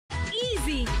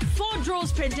easy. 4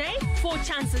 draws per day, 4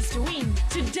 chances to win.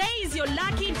 Today is your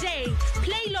lucky day.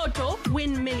 Play Lotto,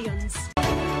 win millions.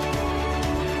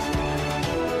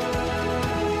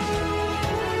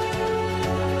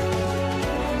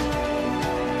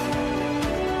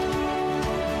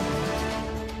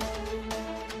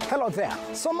 Hello there.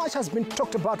 So much has been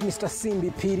talked about Mr.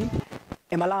 Simbi Phiri,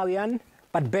 a Malawian,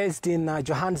 but based in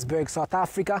Johannesburg, South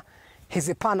Africa. He's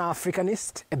a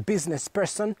Pan-Africanist, a business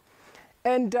person,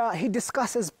 and he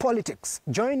discusses politics.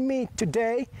 Join me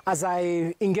today as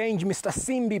I engage Mr.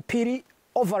 Simbi Phiri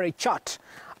over a chat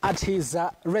at his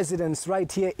residence right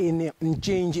here in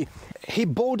Mchinji. He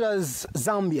borders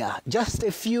Zambia, just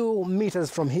a few meters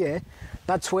from here.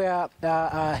 That's where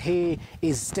he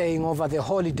is staying over the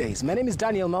holidays. My name is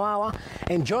Daniel Mibawa,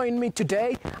 and join me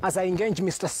today as I engage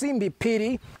Mr. Simbi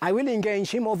Phiri. I will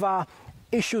engage him over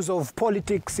issues of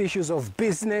politics, issues of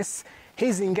business,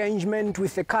 his engagement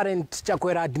with the current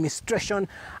Chakwera administration,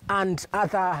 and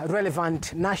other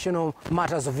relevant national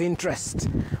matters of interest.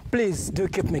 Please do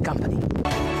keep me company.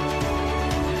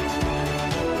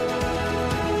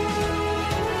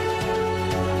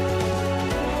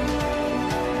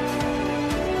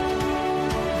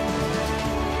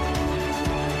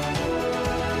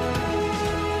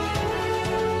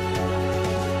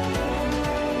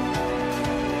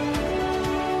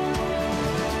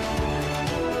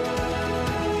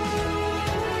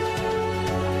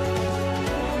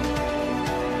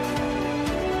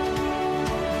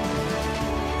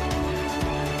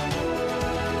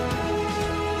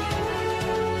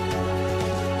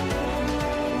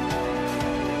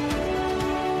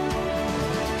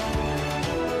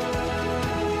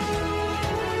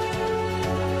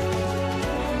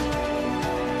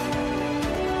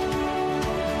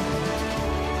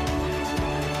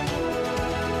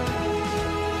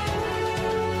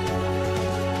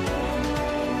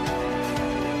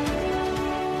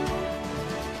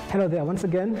 Hello there, once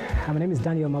again. My name is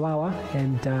Daniel Mibawa,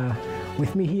 and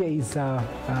with me here is a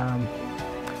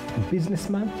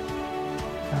businessman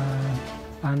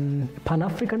and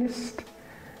Pan-Africanist,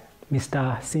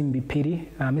 Mr. Simbi Phiri.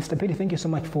 Mr. Phiri, thank you so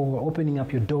much for opening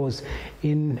up your doors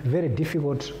in very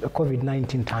difficult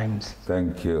COVID-19 times.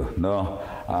 Thank you. No,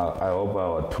 I hope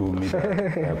our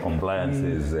 2-meter compliance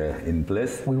is in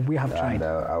place. We have tried. And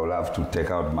I will have to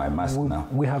take out my mask now.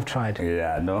 We have tried.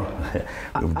 Yeah, no.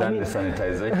 We've done the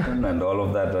sanitization and all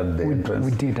of that at the entrance.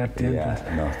 We did at the entrance.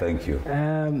 Yeah, no, thank you.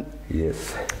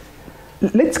 Yes.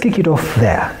 Let's kick it off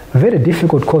there. Very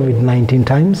difficult COVID-19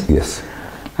 times. Yes.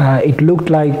 It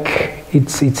looked like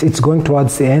it's going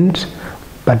towards the end,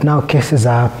 but now cases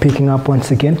are picking up once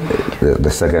again.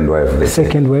 The second wave. The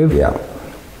second wave. Yeah.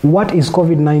 What is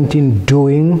COVID-19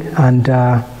 doing, and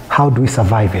how do we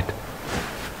survive it?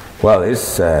 Well,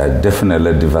 it's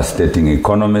definitely devastating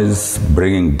economies,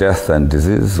 bringing death and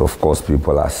disease. Of course,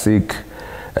 people are sick.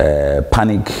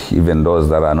 Panic, even those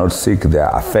that are not sick, they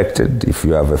are affected. If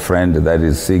you have a friend that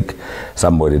is sick,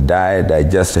 somebody died. I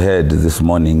just heard this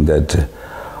morning that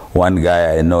one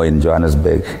guy I know in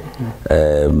Johannesburg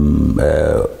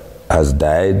has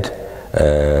died.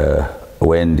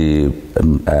 Wendy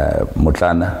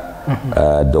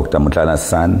Mutlana, Dr. Mutlana's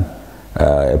son,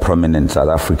 a prominent South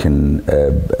African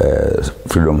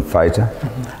freedom fighter,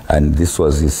 and this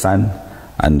was his son.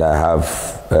 And I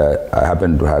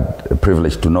happen to have the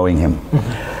privilege to knowing him.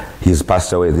 He's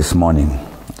passed away this morning,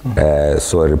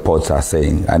 so reports are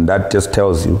saying, and that just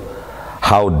tells you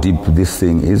how deep this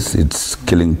thing is. It's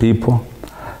killing people,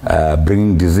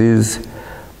 bringing disease,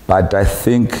 but I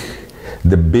think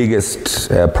the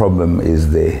biggest problem is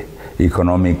the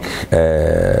economic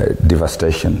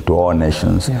devastation to all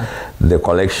nations. Yeah. The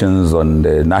collections on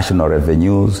the national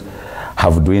revenues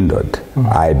have dwindled.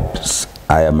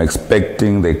 I am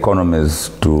expecting the economies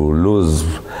to lose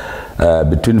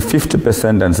between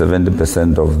 50% and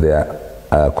 70% of their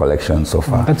collections so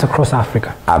far. That's across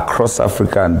Africa. Across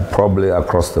Africa and probably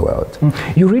across the world.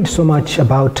 You read so much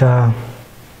about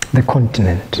the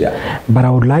continent, yeah, but I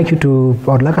would like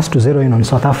us to zero in on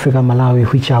South Africa, Malawi,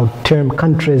 which are term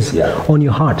countries, yeah, on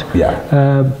your heart. Yeah.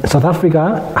 South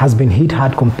Africa has been hit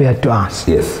hard compared to us.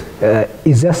 Yes.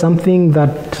 Is there something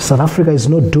that South Africa is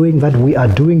not doing that we are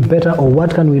doing better, or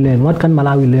what can we learn? What can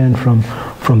Malawi learn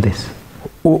from this?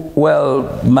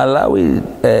 Well, Malawi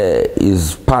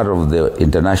is part of the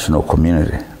international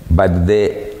community, but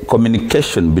the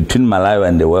communication between Malawi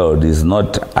and the world is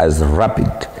not as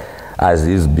rapid as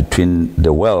is between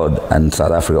the world and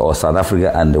South Africa, or South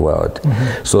Africa and the world.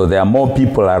 Mm-hmm. So there are more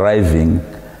people arriving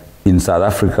in South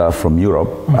Africa from Europe,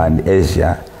 mm-hmm, and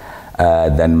Asia,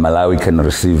 than Malawi can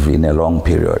receive in a long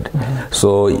period.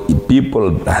 So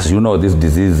people, as you know, this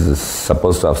disease is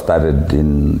supposed to have started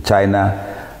in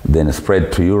China, then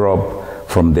spread to Europe.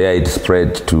 From there it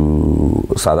spread to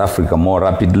South Africa more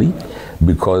rapidly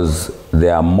because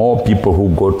there are more people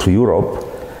who go to Europe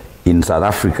in South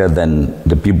Africa than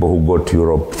the people who go to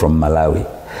Europe from Malawi.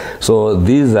 So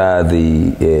these are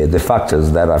the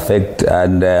factors that affect,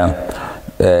 and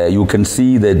you can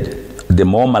see that the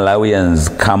more Malawians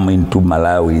come into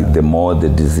Malawi, the more the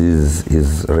disease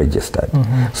is registered.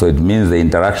 So it means the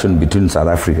interaction between South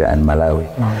Africa and Malawi.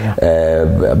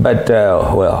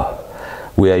 Well,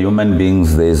 we are human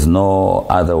beings. There is no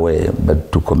other way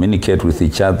but to communicate with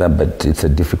each other, but it's a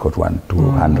difficult one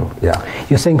to handle. Yeah.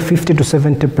 You're saying 50 to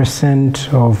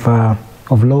 70%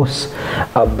 of loss.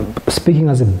 Speaking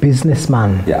as a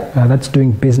businessman, that's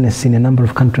doing business in a number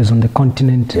of countries on the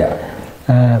continent.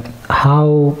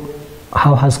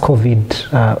 How has COVID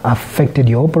affected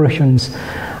your operations,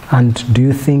 and do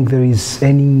you think there is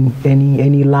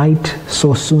any light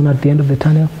so soon at the end of the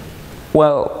tunnel?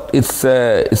 Well, it's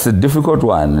a difficult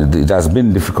one. It has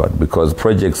been difficult because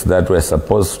projects that were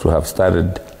supposed to have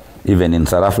started even in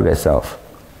South Africa itself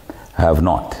have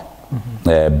not,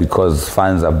 because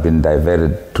funds have been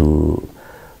diverted to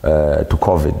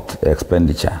COVID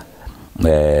expenditure.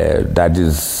 That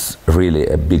is really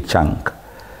a big chunk.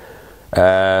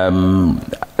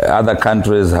 Other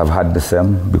countries have had the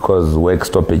same because work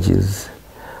stoppages.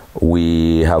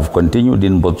 We have continued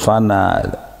in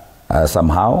Botswana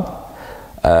somehow,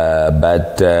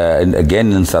 but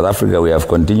again in South Africa we have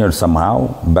continued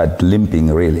somehow, but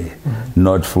limping really,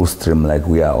 not full stream like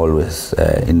we are always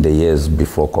in the years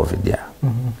before COVID.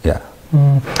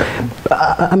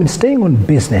 I mean, staying on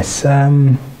business,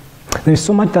 there's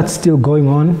so much that's still going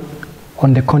on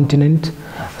the continent.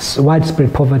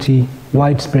 Widespread poverty,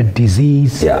 widespread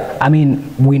disease. I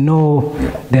mean, we know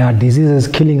there are diseases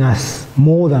killing us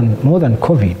more than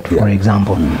COVID, for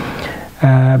example.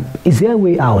 Is there a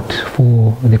way out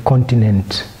for the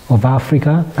continent of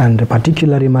Africa, and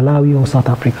particularly Malawi or South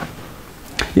Africa?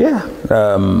 Yeah,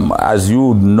 as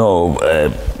you know,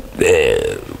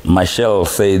 Michel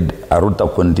said "Aruta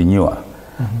continua"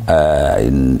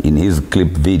 in his clip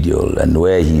video, and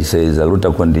where he says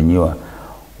 "Aruta continua."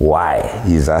 Why?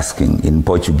 He's asking in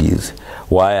Portuguese.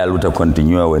 Why a luta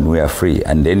continua when we are free?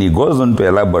 And then he goes on to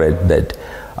elaborate that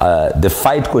the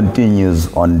fight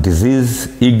continues on disease,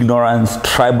 ignorance,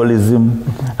 tribalism,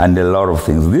 and a lot of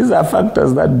things. These are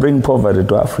factors that bring poverty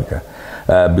to Africa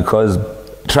because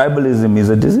tribalism is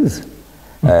a disease,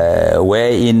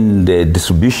 wherein the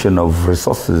distribution of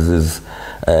resources is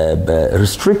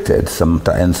restricted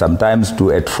and sometimes to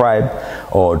a tribe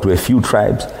or to a few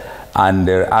tribes, and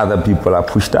other people are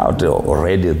pushed out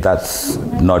already. That's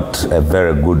not a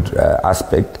very good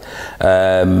aspect.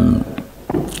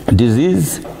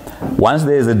 Disease, once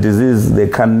there is a disease, there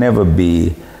can never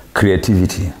be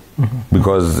creativity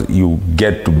because you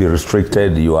get to be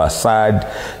restricted, you are sad,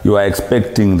 you are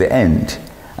expecting the end.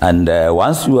 And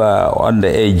once you are on the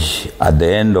edge at the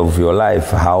end of your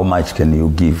life, how much can you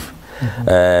give?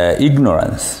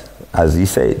 Ignorance, as he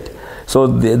said. So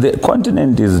the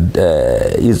continent is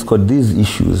got these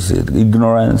issues: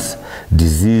 ignorance,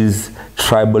 disease,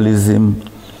 tribalism,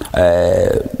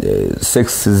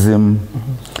 sexism.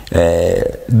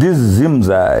 These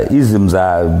isms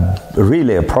are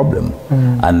really a problem,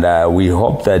 and we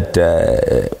hope that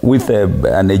with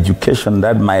an education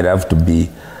that might have to be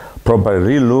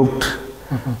properly looked,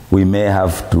 we may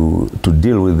have to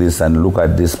deal with this and look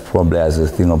at this probably as a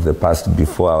thing of the past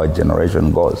before our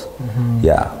generation goes.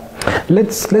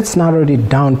 Let's narrow it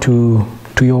down to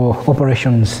your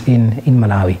operations in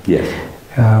Malawi. Yes.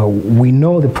 We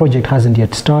know the project hasn't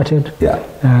yet started.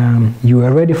 You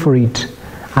were ready for it,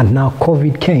 and now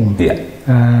COVID came.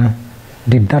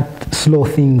 Did that slow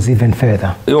things even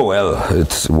further? Oh, well,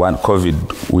 it's one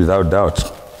COVID, without doubt,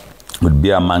 would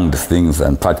be among the things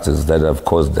and factors that have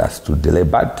caused us to delay.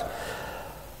 But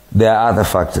there are other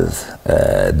factors.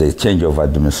 The change of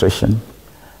administration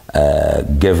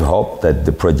gave hope that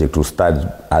the project will start.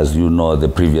 As you know, the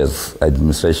previous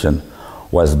administration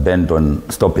was bent on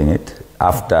stopping it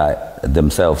after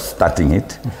themselves starting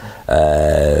it.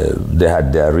 They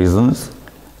had their reasons.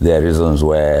 Their reasons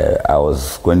were I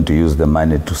was going to use the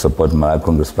money to support Malawi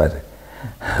Congress Party,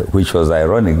 which was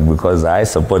ironic because I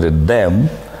supported them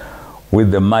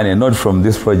with the money, not from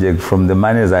this project, from the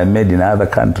monies I made in other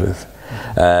countries.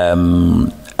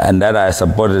 And that I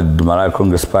supported the Malawi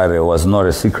Congress Party was not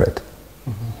a secret.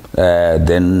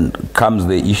 Then comes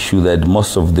the issue that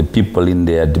most of the people in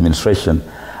the administration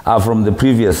are from the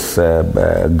previous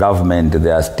government.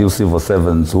 There are still civil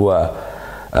servants who are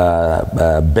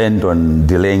bent on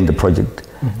delaying the project.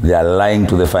 They are lying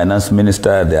to the finance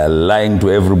minister. They are lying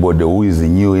to everybody who is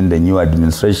new in the new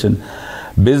administration.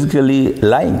 Basically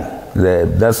lying.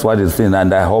 That's what it's in,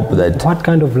 and I hope that... What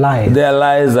kind of lies? Their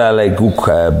lies are like, look,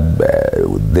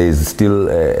 there's still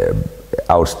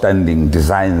outstanding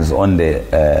designs on the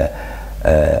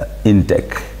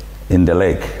intake in the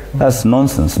lake. That's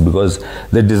nonsense, because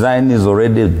the design is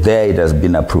already there, it has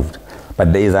been approved.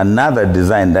 But there is another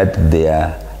design that they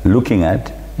are looking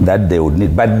at that they would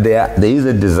need. But there is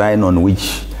a design on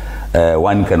which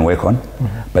one can work on.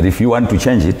 But if you want to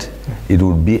change it, it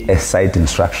would be a site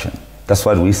instruction. That's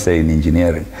what we say in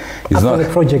engineering. After the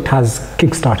project has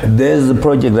kick-started. There's a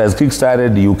project that has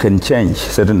kick-started, you can change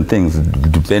certain things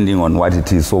depending on what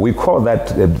it is. So we call that,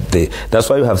 that's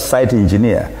why you have site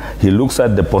engineer. He looks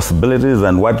at the possibilities,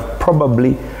 and what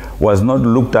probably was not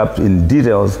looked up in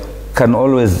details can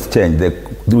always change.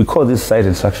 We call this site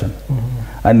instruction.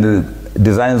 And the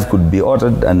designs could be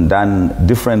altered and done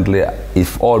differently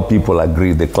if all people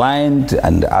agree, the client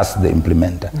and us, the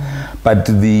implementer. But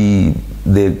the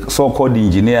so-called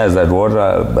engineers at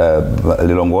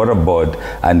Lilongwe Water Board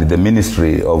and the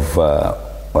Ministry of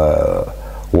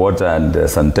Water and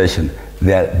Sanitation,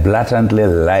 they are blatantly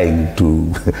lying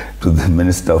to the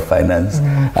Minister of Finance,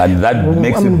 and that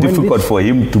makes it difficult for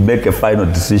him to make a final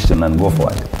decision and go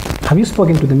forward. Have you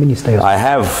spoken to the minister? I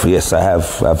have, yes, I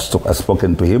have. I've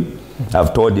spoken to him.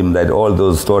 I've told him that all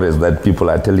those stories that people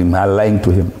are telling him are lying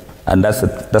to him, and that's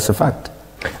a fact.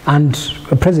 And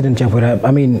President Chakwera,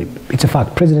 I mean, it's a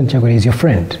fact, President Chakwera is your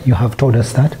friend. You have told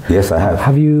us that. Yes, I have.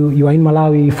 Have you are in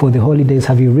Malawi for the holidays.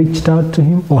 Have you reached out to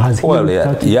him, or has he reached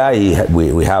out to you? Yeah,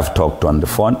 we have talked on the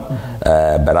phone,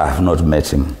 but I have not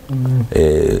met him.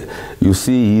 You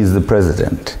see, he's the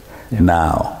president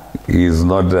now. He's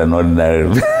not an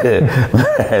ordinary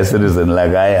citizen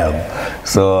like I am,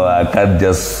 so I can't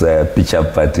just pitch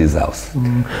up at his house.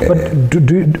 But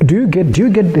do you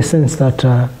get the sense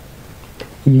that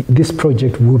this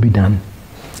project will be done,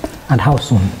 and how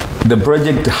soon? The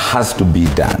project has to be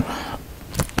done.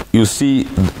 You see,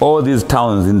 all these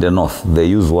towns in the north, they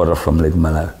use water from Lake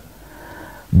Malawi.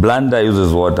 Blanda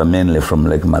uses water mainly from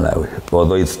Lake Malawi,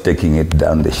 although it's taking it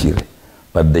down the Phiri,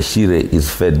 but the Phiri is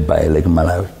fed by Lake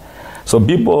Malawi. So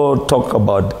people talk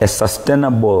about a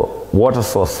sustainable water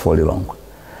source for Lilongwe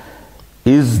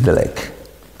is the lake.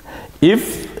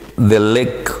 If the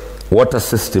lake water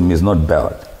system is not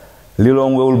built,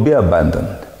 Lilongwe will be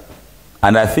abandoned.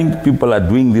 And I think people are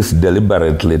doing this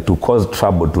deliberately to cause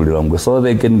trouble to Lilongwe, so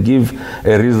they can give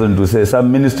a reason to say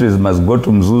some ministries must go to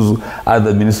Mzuzu,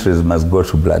 other ministries must go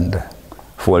to Blanda,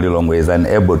 for Lilongwe is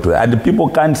unable to. And people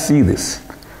can't see this.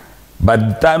 By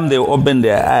the time they open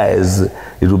their eyes,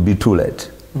 it will be too late.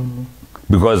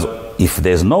 Because if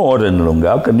there's no water in Lilongwe,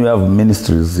 how can you have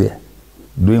ministries here?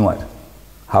 Doing what?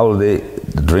 How will they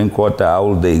drink water? How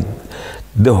will they...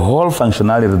 The whole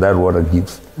functionality that water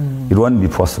gives, it won't be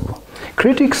possible.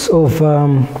 Critics of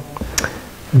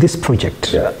this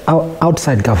project,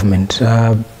 outside government,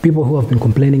 people who have been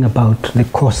complaining about the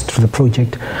cost for the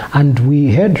project, and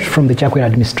we heard from the Chakwera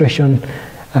administration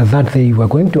that they were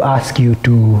going to ask you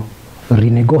to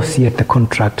renegotiate the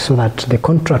contract so that the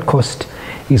contract cost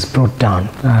is brought down.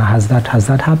 Has that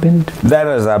happened? That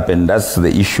has happened. That's the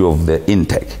issue of the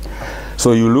intake.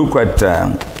 So you look at,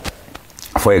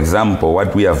 for example,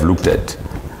 what we have looked at,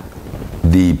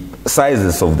 the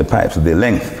sizes of the pipes, the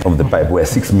length of the pipe were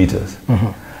 6 meters.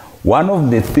 One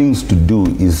of the things to do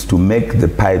is to make the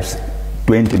pipes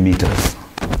 20 meters.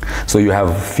 So you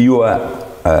have fewer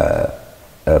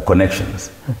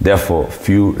connections, therefore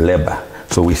few labor.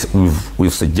 So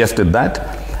we've suggested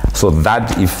that, so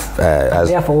that if...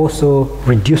 therefore also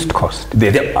reduced cost.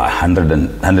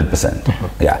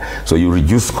 100%. Yeah, so you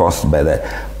reduce cost by that.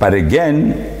 But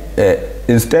again,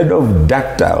 instead of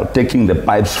ductile, taking the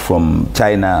pipes from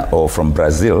China or from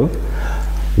Brazil,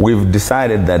 we've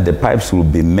decided that the pipes will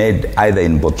be made either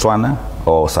in Botswana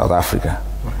or South Africa.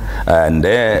 And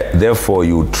therefore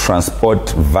you transport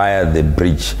via the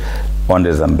bridge on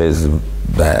the Zambezi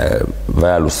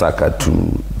via Lusaka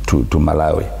to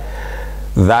Malawi.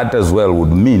 That as well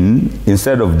would mean,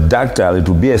 instead of ductile, it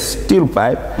would be a steel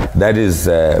pipe that is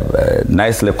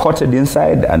nicely coated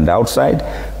inside and outside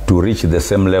to reach the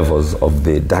same levels of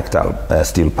the ductile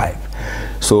steel pipe.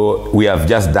 So we have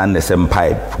just done the same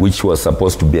pipe, which was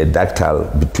supposed to be a ductile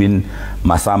between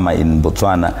Masama in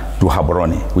Botswana to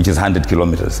Gaborone, which is 100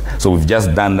 kilometers. So we've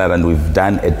just done that, and we've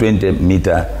done a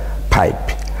 20-meter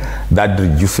pipe. That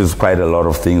reduces quite a lot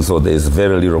of things, so there's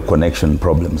very little connection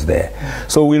problems there.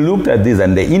 So we looked at this,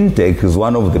 and the intake is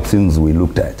one of the things we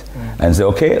looked at and say,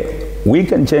 okay, we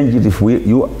can change it if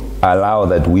you allow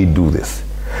that we do this.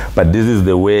 But this is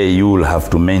the way you will have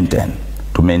to maintain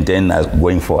as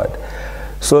going forward.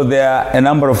 So there are a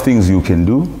number of things you can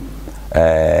do,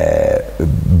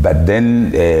 but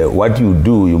then what you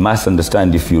do, you must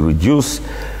understand, if you reduce,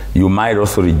 you might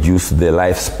also reduce the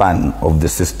lifespan of the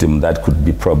system. That could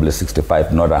be probably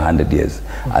 65, not 100 years,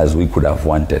 as we could have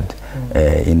wanted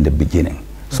in the beginning.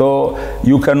 So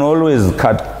you can always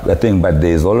cut a thing, but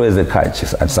there is always a catch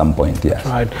at some point. Yes.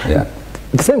 Right. Yeah.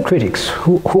 The same critics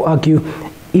who argue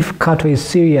if Kato is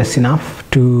serious enough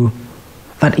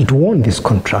that it won this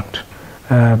contract,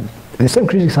 the same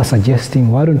critics are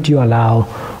suggesting, why don't you allow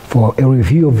for a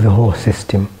review of the whole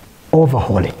system,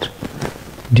 overhaul it?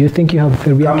 Do you think you have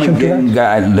a reaction to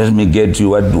that? Let me get you.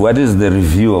 What is the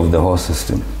review of the whole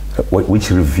system? Which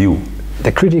review?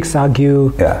 The critics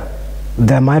argue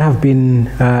there might have been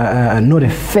not a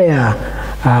fair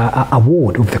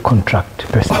award of the contract,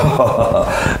 personally.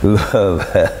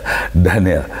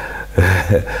 Daniel,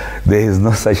 there is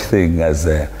no such thing as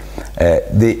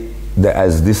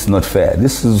this not fair.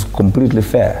 This is completely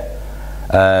fair.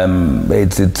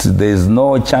 There's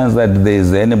no chance that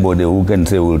there's anybody who can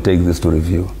say we'll take this to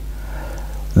review.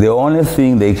 The only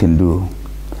thing they can do,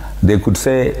 they could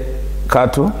say,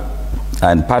 Kato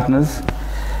and partners,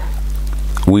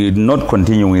 we're not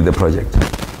continuing with the project,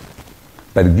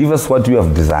 but give us what you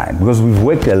have designed, because we've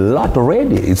worked a lot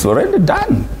already. It's already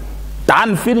done,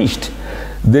 finished.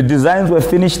 The designs were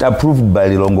finished, approved by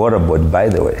the Longora board, by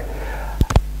the way.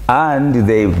 And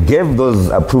they gave those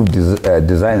approved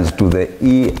designs to the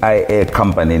EIA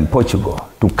company in Portugal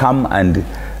to come and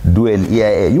do an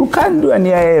EIA. You can't do an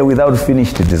EIA without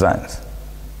finished designs.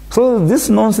 So this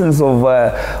nonsense of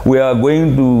we are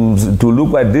going to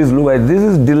look at this, this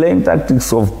is delaying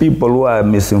tactics of people who are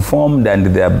misinformed, and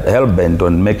they are hell-bent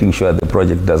on making sure the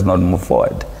project does not move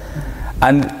forward.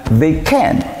 And they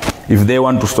can, if they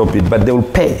want to stop it, but they will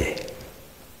pay.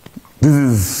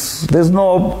 There's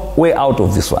no way out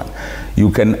of this one. You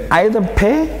can either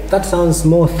pay. That sounds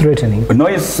more threatening. No,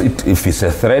 if it's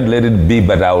a threat, let it be,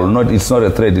 but I will not. It's not a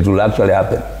threat. It will actually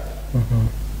happen.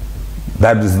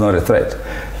 That is not a threat.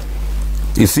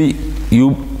 You see,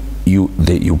 you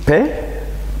pay,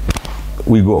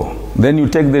 we go. Then you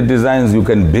take the designs. You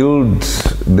can build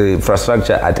the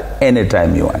infrastructure at any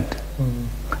time you want.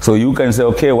 So you can say,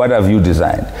 okay, what have you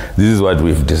designed? This is what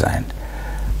we've designed.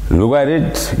 Look at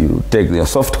it, you take the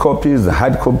soft copies, the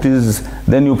hard copies,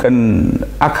 then you can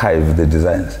archive the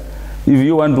designs. If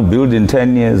you want to build in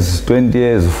 10 years, 20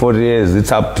 years, 40 years,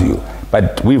 it's up to you.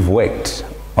 But we've worked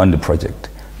on the project.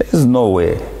 There's no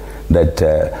way that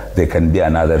there can be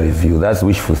another review. That's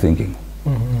wishful thinking.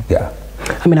 Yeah.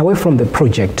 I mean, away from the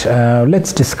project,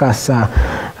 let's discuss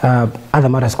other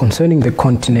matters concerning the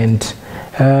continent.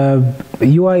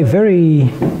 You are a very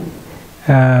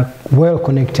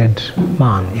well-connected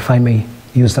man, if I may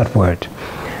use that word.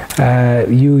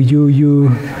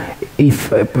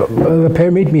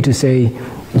 Permit me to say,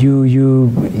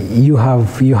 you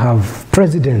have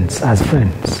presidents as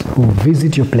friends who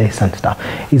visit your place and stuff.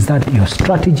 Is that your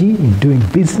strategy in doing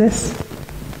business?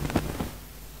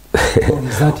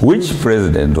 Which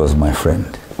president was my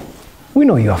friend? We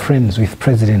know you are friends with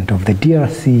president of the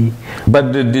DRC.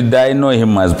 But did I know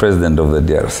him as president of the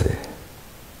DRC?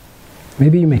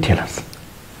 Maybe you may tell us.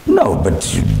 No, but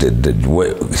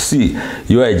see,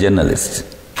 you are a journalist.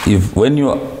 When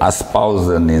you espouse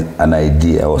an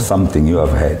idea or something you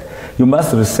have heard, you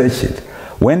must research it.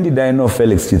 When did I know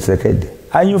Felix Tshisekedi?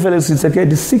 I knew Felix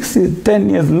Tshisekedi 10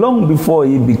 years long before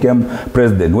he became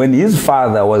president, when his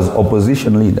father was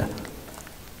opposition leader.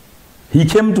 He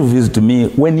came to visit me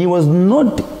when he was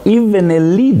not even a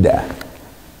leader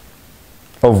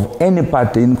of any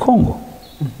party in Congo.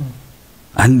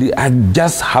 And I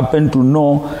just happened to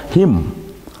know him,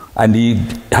 and he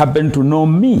happened to know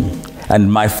me,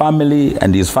 and my family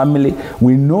and his family.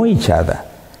 We know each other.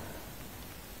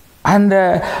 And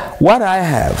what I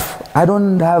have, I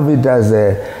don't have it as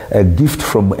a gift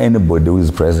from anybody who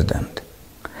is president.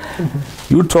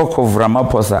 You talk of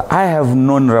Ramaphosa. I have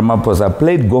known Ramaphosa,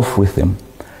 played golf with him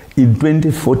in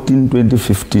 2014,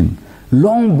 2015,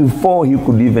 long before he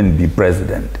could even be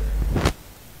president.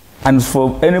 And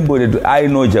for anybody I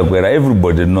know Chakwera,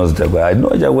 everybody knows Chakwera. I know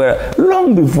Chakwera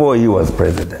long before he was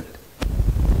president.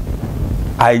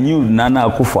 I knew Nana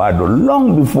Akufo-Addo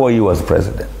long before he was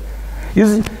president. You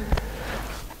see,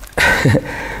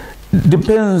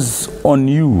 depends on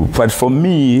you. But for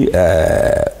me,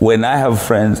 when I have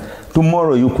friends,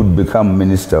 tomorrow you could become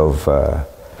Minister of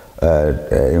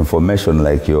Information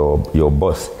like your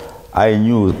boss. I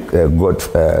knew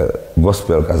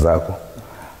Gospel Kazako.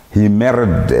 He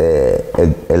married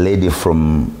a lady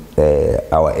from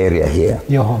our area here.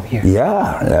 Your home here?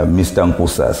 Yeah, Mr.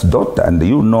 Nkusa's daughter. And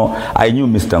you know, I knew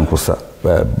Mr.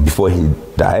 Nkusa before he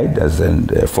died as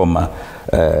a former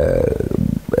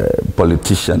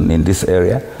politician in this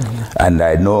area. And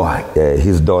I know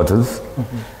his daughters.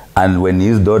 And when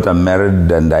his daughter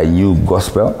married, and I knew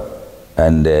gospel,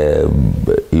 and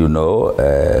you know,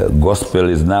 gospel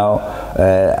is now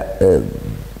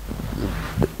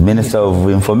Minister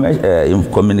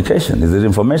of Communication. Is it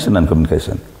Information and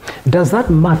Communication? Does that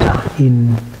matter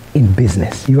in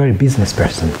business? You are a business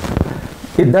person.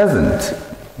 It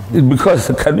doesn't.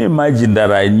 Because can you imagine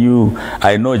that I know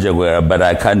Chakwera, but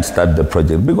I can't start the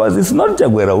project? Because it's not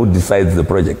Chakwera who decides the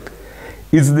project.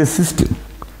 It's the system.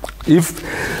 If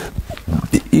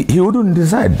he wouldn't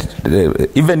decide,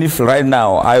 even if right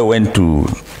now I went to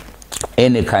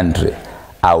any country,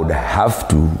 I would have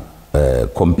to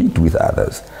compete with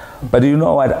others. But you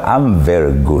know what? I'm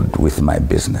very good with my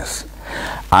business.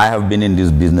 I have been in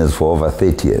this business for over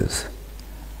 30 years.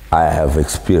 I have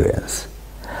experience.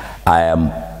 I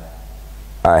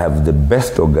have the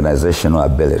best organizational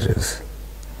abilities.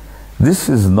 This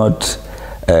is not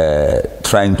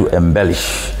trying to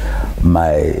embellish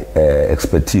my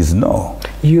expertise, no.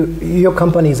 Your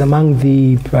company is among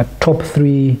the top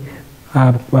 3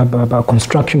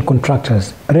 construction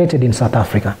contractors rated in South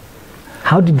Africa.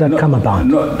 How did that come about?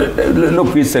 No,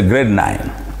 look, it's a grade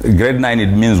 9. Grade 9, it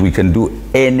means we can do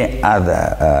any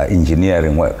other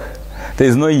engineering work. There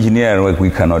is no engineering work we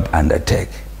cannot undertake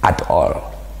at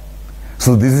all.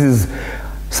 So this is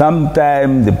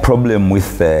sometimes the problem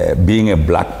with being a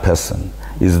black person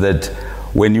is that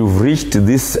when you've reached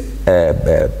this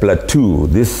plateau,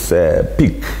 this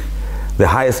peak, the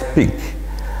highest peak,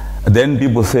 then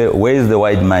people say, where is the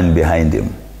white man behind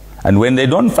him? And when they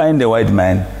don't find the white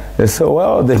man, they say,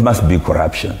 well, there must be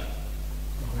corruption.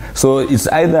 So it's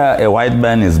either a white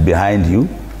man is behind you,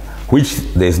 which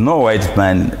there's no white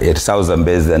man at Southern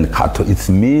Base and Kato. It's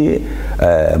me,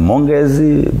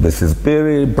 Mongezi, Mrs.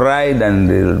 Phiri, Pride, and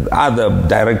the other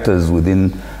directors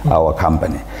within our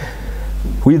company.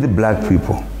 We're the black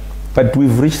people. But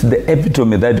we've reached the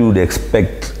epitome that you would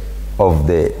expect of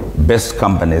the best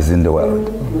companies in the world.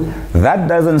 That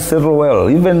doesn't settle well,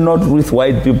 even not with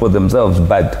white people themselves,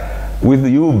 but with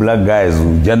you black guys,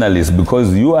 journalists,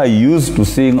 because you are used to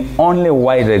seeing only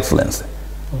white excellence.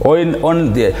 Or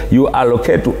you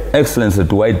allocate excellence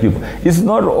to white people. It's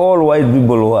not all white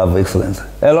people who have excellence.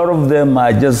 A lot of them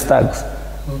are just thugs.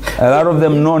 A lot of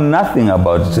them know nothing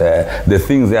about the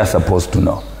things they are supposed to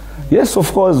know. Yes,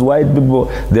 of course, white people,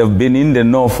 they've been in the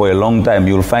know for a long time.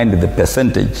 You'll find the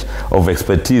percentage of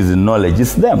expertise and knowledge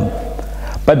is them.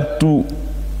 But to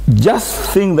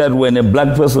just think that when a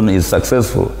black person is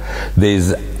successful, there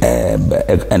is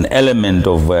an element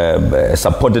of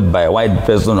supported by a white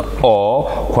person or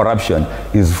corruption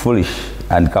is foolish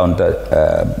and counter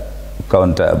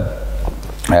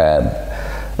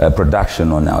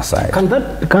production on our side.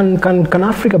 Can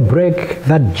Africa break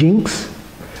that jinx?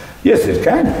 Yes, it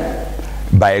can.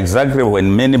 By exactly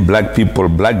when many black people,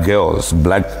 black girls,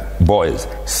 black boys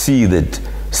see that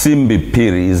Simbi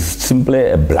Phiri is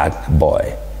simply a black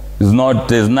boy.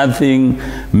 There's nothing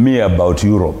me about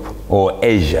Europe or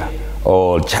Asia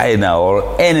or China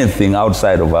or anything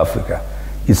outside of Africa.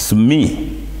 It's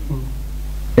me.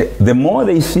 The more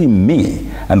they see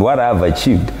me and what I've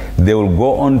achieved, they will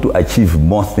go on to achieve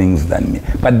more things than me.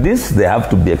 But this they have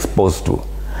to be exposed to.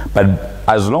 But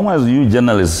as long as you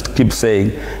journalists keep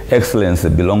saying excellence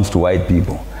belongs to white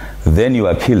people, then you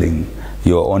are killing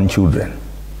your own children.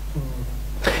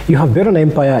 You have built an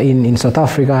empire in South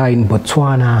Africa, in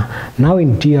Botswana, now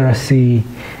in DRC.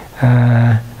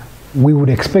 We would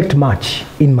expect much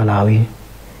in Malawi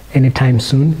anytime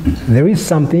soon. There is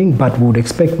something, but we would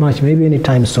expect much maybe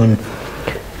anytime soon.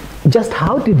 Just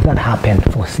how did that happen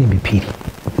for Simbi Phiri?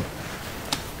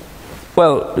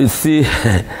 Well, you see,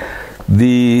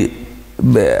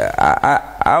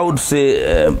 I would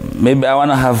say maybe I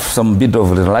want to have some bit of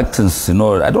reluctance, you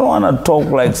know. I don't want to talk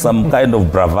like some kind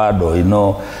of bravado, you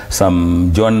know,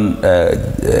 some Johnny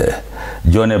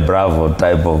Bravo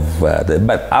type of,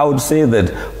 but I would say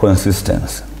that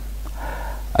consistency.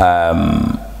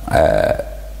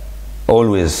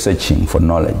 Always searching for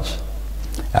knowledge.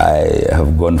 I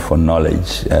have gone for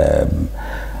knowledge.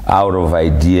 Out of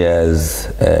ideas,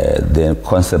 the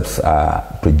concepts are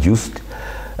produced.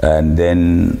 And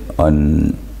then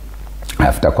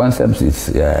after concepts, it's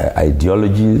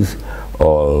ideologies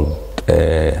or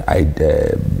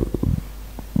a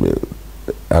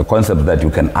concept that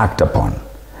you can act upon.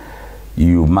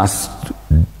 You must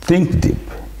think deep.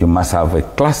 You must have a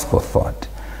classical thought.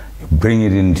 You bring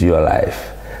it into your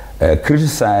life.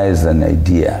 criticize an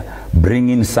idea, bring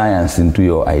in science into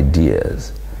your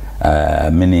ideas,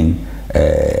 meaning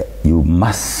you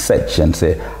must search and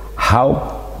say,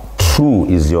 how true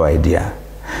is your idea?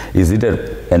 Is it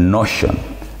a notion?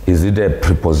 Is it a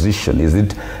preposition? Is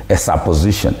it a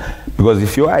supposition? Because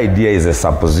if your idea is a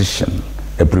supposition,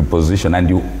 a preposition, and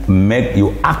you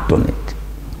act on it,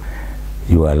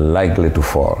 you are likely to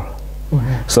fall.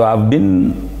 Mm-hmm. So I've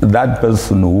been that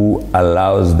person who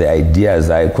allows the ideas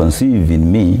I conceive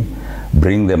in me,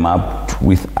 bring them up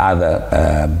with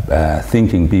other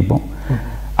thinking people.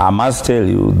 Mm-hmm. I must tell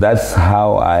you, that's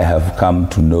how I have come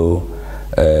to know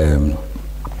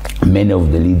many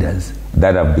of the leaders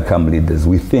that have become leaders.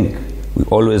 We think. We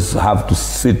always have to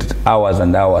sit hours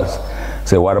and hours,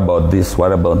 say, what about this,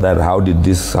 what about that, how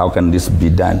can this be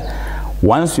done?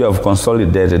 Once you have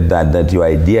consolidated that your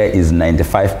idea is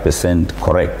 95%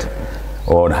 correct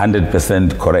or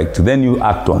 100% correct, then you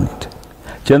act on it.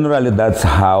 Generally, that's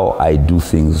how I do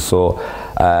things. So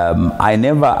I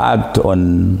never act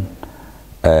on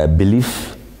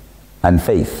belief and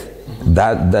faith.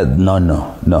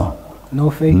 No. No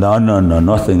faith? No,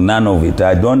 nothing, none of it.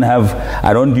 I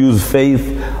don't use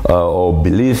faith or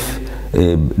belief,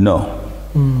 no.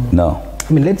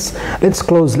 I mean, let's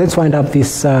close, let's wind up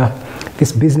this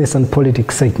business and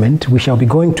politics segment. We shall be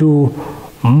going to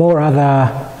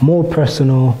more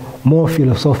personal, more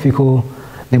philosophical,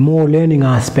 the more learning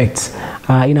aspects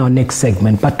in our next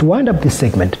segment. But to wind up this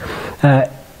segment,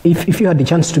 if you had the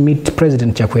chance to meet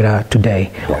President Chakwera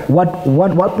today, what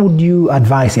would you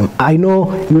advise him? I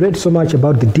know you read so much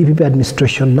about the DPP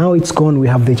administration. Now it's gone, we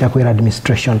have the Chakwera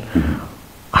administration.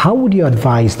 Mm-hmm. How would you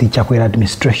advise the Chakwera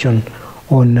administration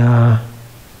on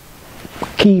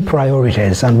key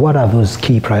priorities, and what are those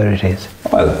key priorities?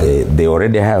 Well, they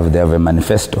already have a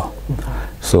manifesto.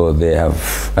 So they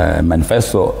have a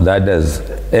manifesto that has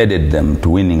aided them to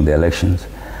winning the elections.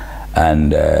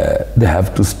 And they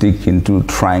have to stick into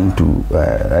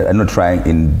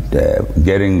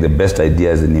getting the best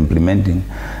ideas and implementing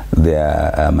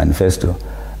their manifesto.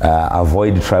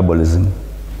 Avoid tribalism,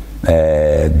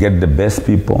 get the best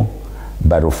people,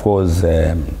 but of course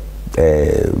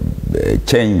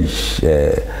change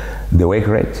the work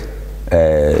rate.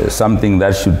 Something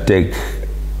that should take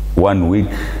 1 week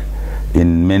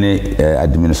in many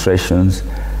administrations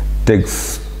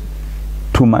takes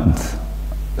 2 months.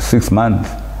 6 months,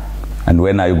 and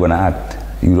when are you going to act?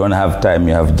 You don't have time.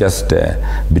 You have just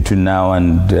between now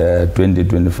and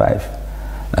 2025,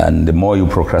 and the more you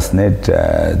procrastinate,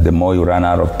 the more you run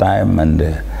out of time and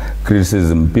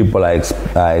criticism. People are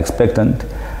expectant,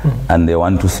 and they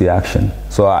want to see action.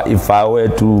 So if I were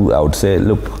to, I would say,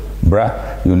 look,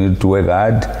 bruh, you need to work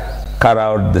hard. Cut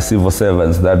out the civil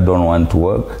servants that don't want to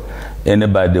work.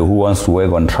 Anybody who wants to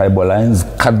work on tribal lines,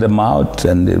 cut them out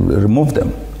and remove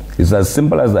them. It's as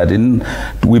simple as that.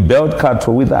 We build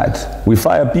cattle with that. We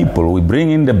fire people. We bring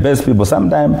in the best people.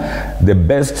 Sometimes the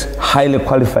best, highly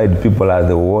qualified people are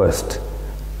the worst.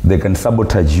 They can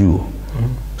sabotage you.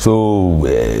 Mm-hmm. So,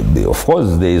 of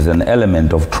course, there is an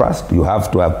element of trust. You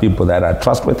have to have people that are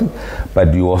trustworthy,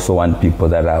 but you also want people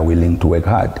that are willing to work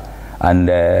hard. And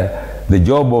the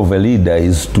job of a leader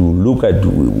is to look at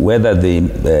whether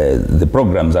the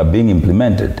programs are being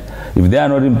implemented. If they are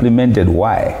not implemented,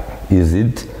 why? Is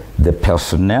it the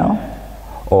personnel,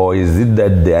 or is it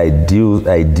that the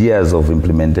ideas of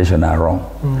implementation are wrong?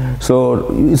 Mm. So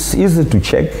it's easy to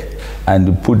check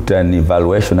and put an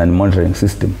evaluation and monitoring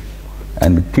system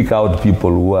and kick out people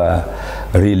who are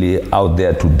really out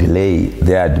there to delay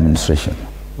their administration.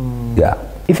 Mm. Yeah.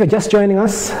 If you're just joining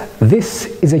us, this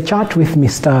is a chat with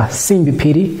Mr. Simbi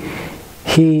Phiri.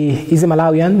 He is a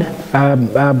Malawian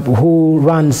who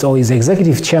runs or is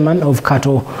executive chairman of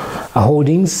Cattle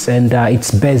Holdings, and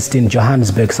it's based in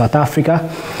Johannesburg, South Africa.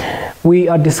 We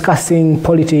are discussing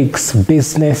politics,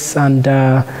 business, and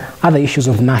other issues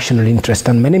of national interest.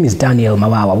 And my name is Daniel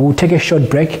Mibawa. We'll take a short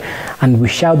break, and we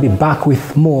shall be back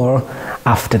with more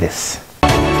after this.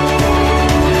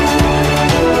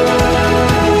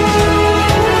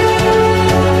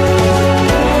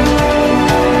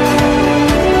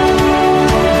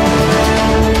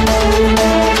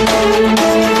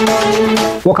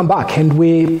 Welcome back, and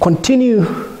we continue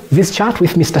this chat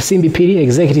with Mr. Simbi Phiri,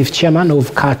 Executive Chairman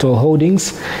of Cattle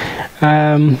Holdings.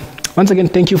 Once again,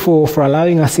 thank you for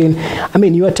allowing us in. I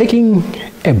mean, you are taking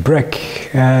a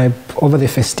break over the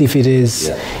festivities.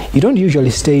 Yeah. You don't usually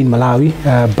stay in Malawi,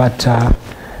 but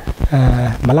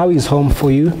Malawi is home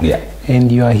for you, yeah.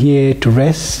 And you are here to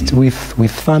rest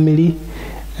with family.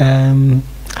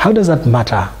 How does that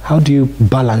matter? How do you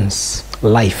balance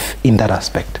life in that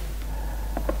aspect?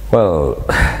 Well,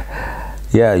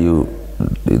 yeah,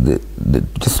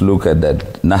 just look at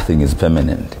that. Nothing is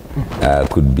permanent.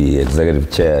 Could be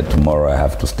executive chair tomorrow. I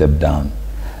have to step down,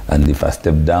 and if I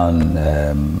step down,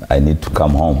 I need to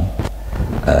come home.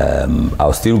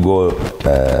 I'll still go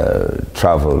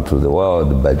travel to the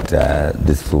world, but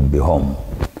this will be home.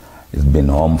 It's been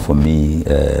home for me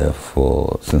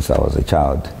since I was a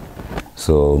child.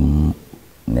 So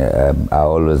I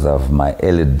always have my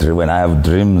early dream. When I have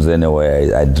dreams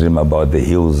anyway, I dream about the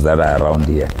hills that are around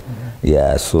here.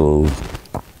 Yeah, so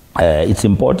it's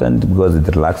important because it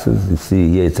relaxes. You see,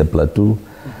 here it's a plateau,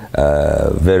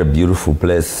 very beautiful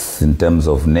place in terms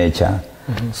of nature.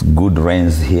 It's good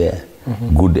rains here,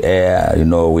 good air. You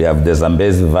know, we have the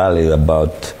Zambezi Valley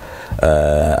about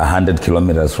 100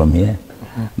 kilometers from here.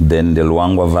 Then the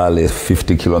Luangwa Valley is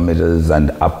 50 kilometers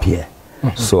and up here.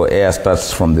 So air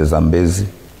starts from the Zambezi,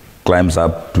 climbs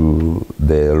up to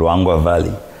the Luangwa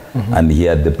Valley, and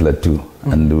here at the plateau.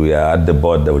 And we are at the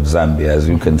border with Zambia. As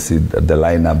you can see, the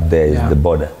line up there is the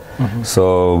border.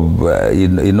 So, you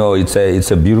know,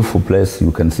 it's a beautiful place.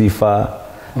 You can see far.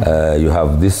 You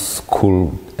have this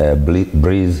cool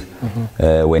breeze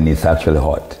when it's actually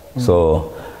hot.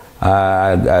 So,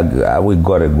 we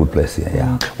got a good place here,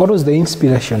 yeah. What was the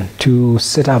inspiration to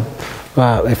set up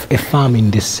a farm in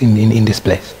this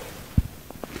place?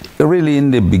 Really,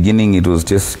 in the beginning, it was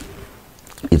just,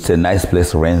 it's a nice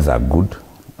place, rains are good.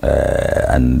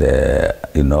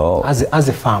 You know, as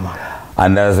a farmer,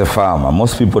 and as a farmer,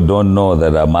 most people don't know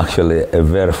that I'm actually a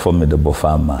very formidable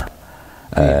farmer.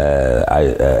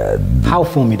 How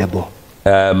formidable?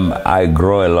 I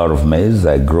grow a lot of maize.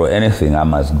 I grow anything I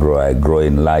must grow. I grow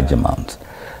in large amounts.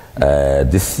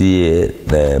 This year,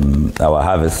 our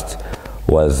harvest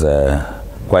was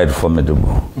quite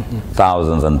formidable.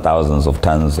 Thousands and thousands of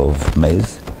tons of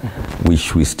maize,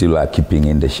 which we still are keeping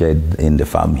in the shed in the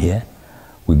farm here.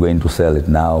 We're going to sell it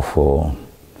now for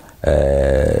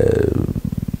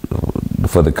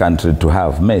the country to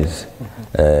have maize.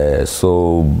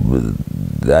 So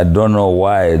I don't know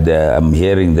why I'm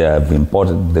hearing they have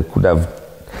imported. They could have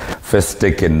first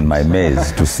taken my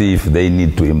maize to see if they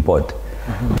need to import.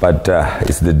 But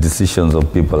it's the decisions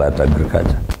of people at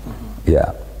agriculture.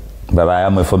 Yeah. But I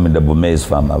am a formidable maize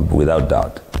farmer, without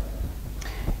doubt.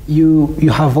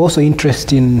 You have also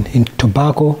interest in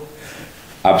tobacco?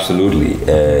 Absolutely.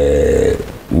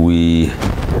 We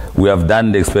have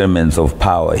done the experiments of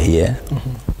power here.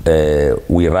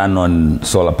 We run on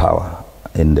solar power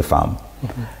in the farm.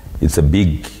 It's a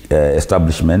big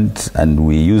establishment, and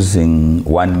we're using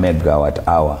 1 megawatt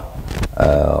hour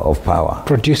of power.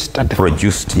 Produced at the farm?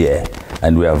 Produced here.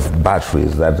 And we have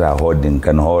batteries that are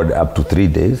can hold up to 3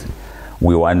 days.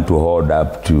 We want to hold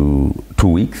up to 2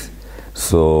 weeks.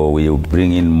 So we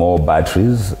bring in more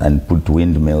batteries and put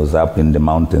windmills up in the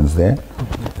mountains there.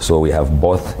 So we have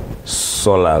both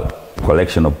solar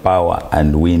collection of power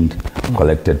and wind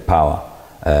collected power.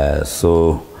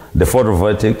 So the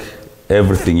photovoltaic,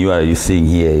 everything you are seeing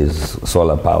here is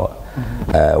solar power.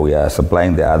 We are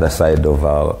supplying the other side of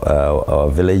our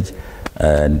village.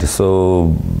 And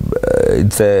so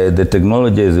the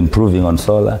technology is improving on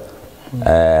solar.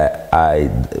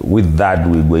 With that,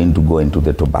 we're going to go into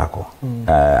the tobacco.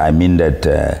 I mean that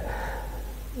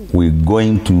we're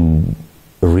going to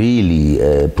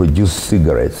really produce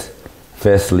cigarettes,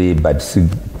 firstly, but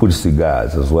put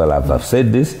cigars as well. I've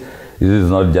said this. It is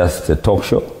not just a talk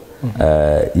show.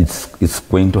 It's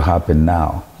going to happen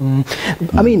now.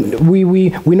 I mean, we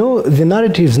know the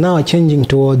narratives now are changing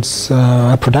towards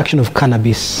production of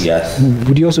cannabis. Yes.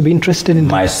 Would you also be interested in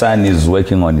that? My son is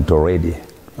working on it already.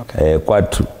 Okay.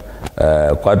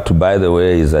 Kwatu, by the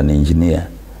way, is an engineer,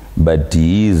 but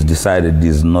he's decided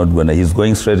he's not he's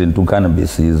going straight into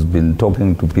cannabis. He's been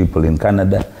talking to people in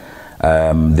Canada.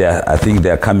 I think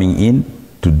they're coming in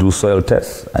to do soil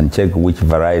tests and check which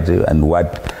variety and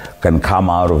what can come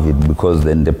out of it, because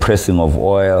then the pressing of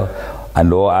oil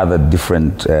and all other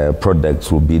different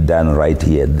products will be done right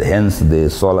here. Hence the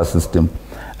solar system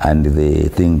and the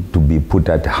thing to be put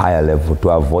at higher level to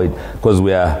avoid, because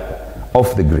we are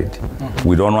off the grid.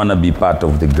 We don't want to be part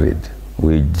of the grid.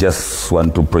 We just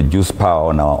want to produce power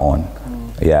on our own.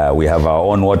 Yeah, we have our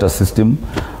own water system,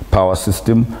 power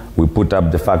system. We put up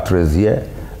the factories here.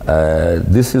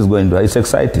 This is it's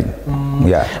exciting.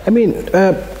 Yeah. I mean,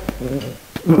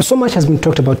 so much has been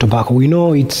talked about tobacco. We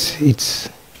know it's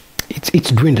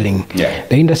dwindling. Yeah.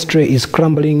 The industry is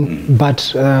crumbling,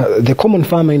 but the common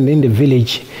farmer in the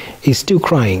village is still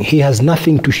crying. He has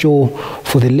nothing to show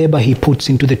for the labor he puts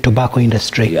into the tobacco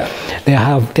industry. Yeah. There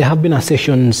have been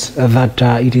assertions that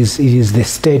it is the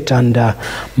state and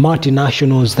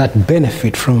multinationals that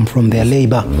benefit from their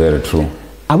labor. Very true.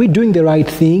 Are we doing the right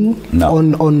thing No.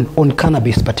 on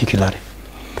cannabis particularly?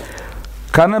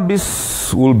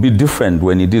 Cannabis will be different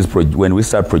when when we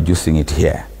start producing it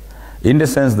here, in the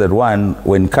sense that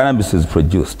when cannabis is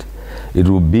produced, it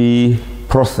will be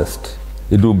processed.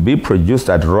 It will be produced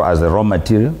as a raw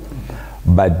material,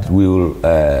 but we will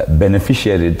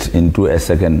beneficiate it into a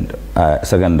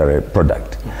secondary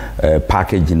product,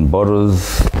 packaged in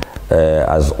bottles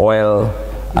as oil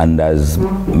and as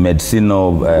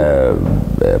medicinal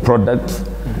products,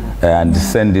 and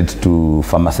send it to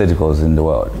pharmaceuticals in the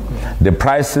world. The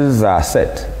prices are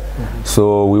set,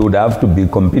 so we would have to be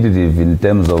competitive in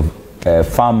terms of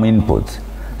farm inputs.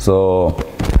 So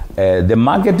the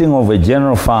marketing of a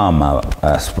general farmer's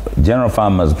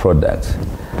products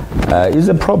is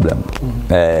a problem.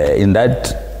 In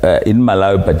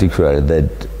Malawi particularly,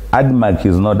 that ADMAC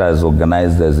is not as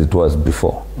organized as it was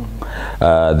before.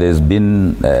 There's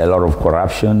been a lot of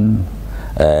corruption,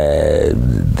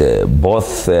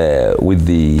 both with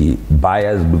the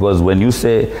buyers, because when you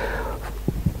say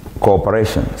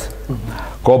corporations,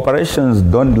 corporations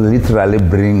don't literally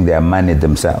bring their money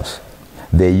themselves.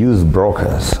 They use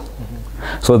brokers.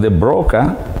 So the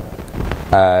broker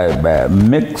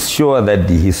makes sure that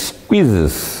he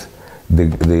squeezes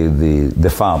the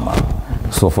farmer,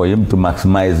 so for him to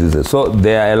maximize his. So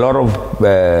there are a lot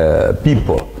of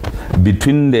people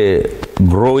between the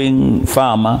growing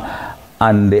farmer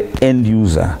and the end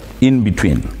user in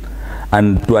between,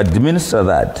 and to administer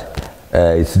that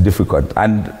it's difficult.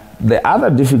 And the other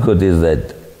difficulty is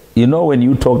that, you know, when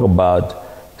you talk about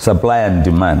supply and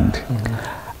demand,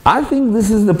 I think this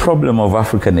is the problem of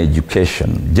African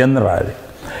education generally.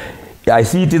 I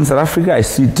see it in South Africa, I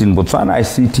see it in Botswana, I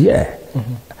see it here.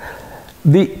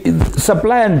 The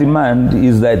supply and demand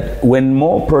is that when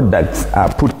more products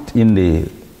are put in the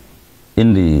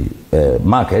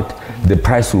market, the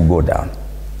price will go down.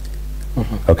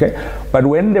 Okay? But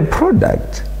when the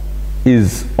product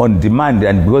is on demand,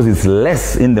 and because it's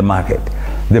less in the market,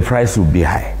 the price will be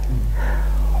high.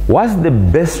 What's the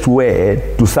best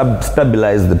way to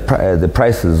stabilize the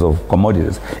prices of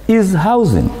commodities? Is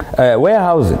housing,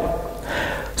 warehousing.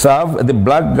 So the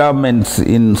black governments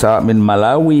in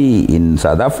Malawi, in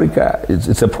South Africa,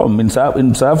 it's a problem. In South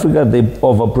Africa, they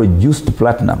overproduced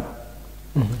platinum.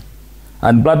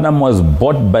 And platinum was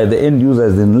bought by the end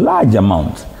users in large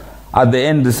amounts. At the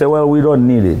end, they say, well, we don't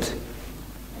need it.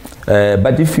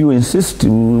 But if you insist,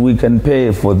 we can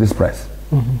pay for this price.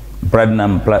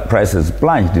 Platinum prices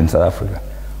plunged in South Africa,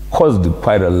 caused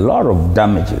quite a lot of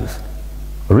damages,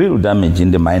 real damage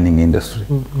in the mining industry.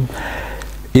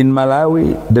 In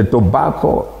Malawi, the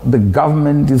tobacco, the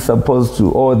government is supposed to,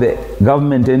 or the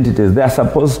government entities, they are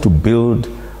supposed to build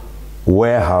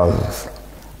warehouses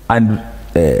and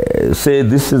say,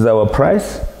 this is our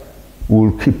price,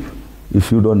 we'll keep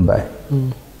if you don't buy.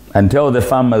 And tell the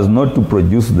farmers not to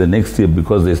produce the next year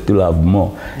because they still have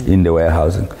more in the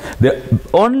warehousing. The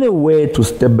only way to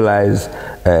stabilize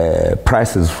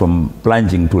prices from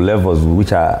plunging to levels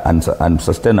which are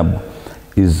unsustainable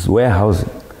is warehousing.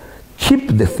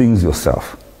 Keep the things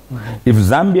yourself. If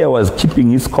Zambia was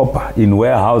keeping its copper in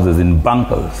warehouses, in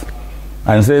bunkers,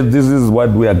 and said, this is what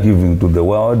we are giving to the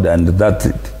world and that's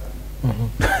it,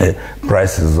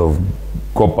 prices of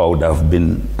copper would have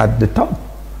been at the top.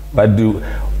 But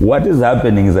what is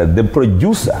happening is that the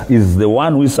producer is the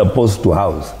one who is supposed to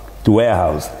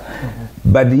warehouse.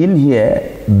 But in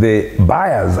here, the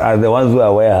buyers are the ones who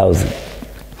are warehousing.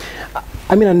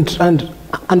 I mean,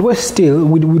 and we're still,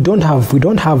 we don't have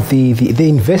the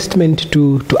investment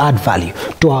to add value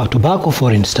to our tobacco,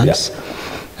 for instance.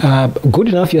 Good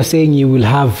enough, you're saying you will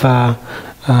have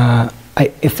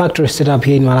a factory set up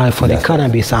here in Malawi for the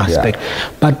cannabis aspect,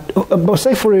 but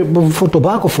say for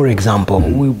tobacco, for example,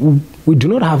 we do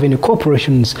not have any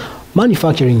corporations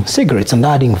manufacturing cigarettes and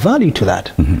adding value to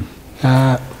that.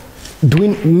 Do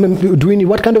we need,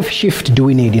 what kind of shift do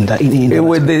we need in that?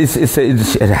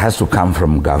 It has to come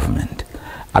from government.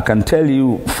 I can tell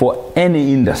you, for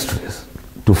any industries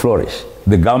to flourish,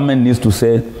 the government needs to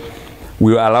say,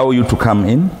 we will allow you to come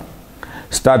in,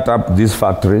 start up these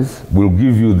factories, we'll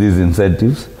give you these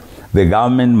incentives. The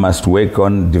government must work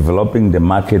on developing the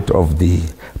market of the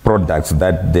products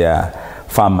that their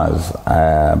farmers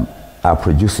are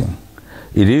producing.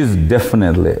 It is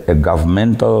definitely a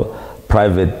governmental,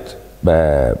 private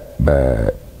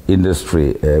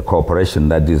industry cooperation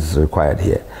that is required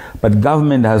here. But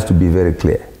government has to be very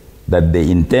clear that they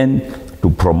intend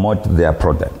to promote their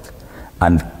product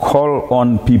and call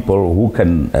on people who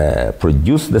can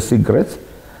produce the cigarettes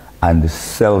and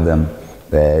sell them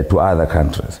to other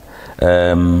countries.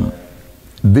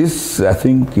 This, I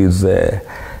think, is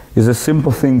a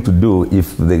simple thing to do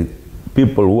if the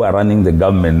people who are running the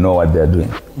government know what they're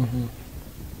doing.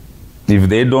 If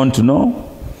they don't know,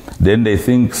 then they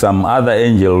think some other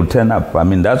angel will turn up. I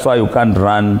mean, that's why you can't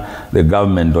run the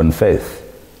government on faith.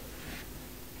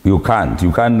 You can't.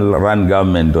 You can't run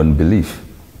government on belief.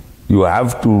 You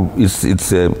have to,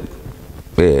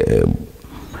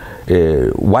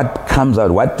 what comes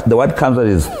out, what comes out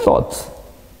is thoughts.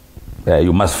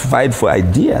 You must fight for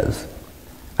ideas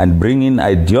and bring in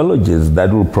ideologies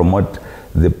that will promote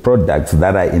the products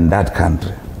that are in that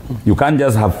country. You can't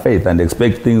just have faith and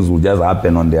expect things will just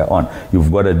happen on their own.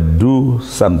 You've got to do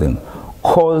something.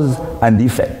 Cause and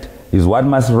effect is what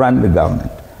must run the government.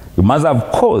 You must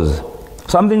have cause,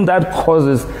 something that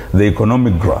causes the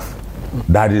economic growth,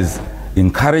 that is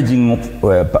encouraging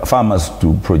farmers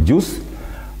to produce,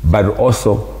 but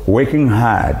also working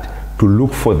hard to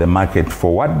look for the market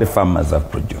for what the farmers have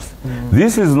produced.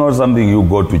 This is not something you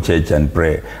go to church and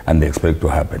pray and expect to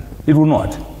happen. It will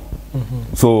not.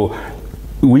 So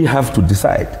we have to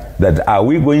decide that, are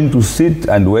we going to sit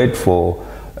and wait for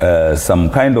some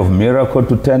kind of miracle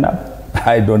to turn up?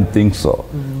 I don't think so.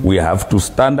 We have to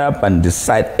stand up and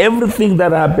decide everything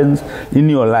that happens in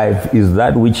your life is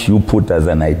that which you put as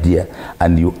an idea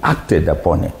and you acted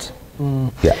upon it.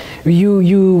 Yeah.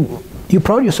 You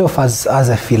proud yourself as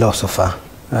a philosopher,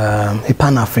 a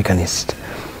Pan-Africanist.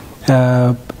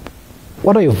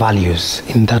 What are your values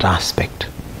in that aspect?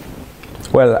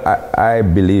 Well, I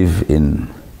believe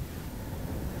in,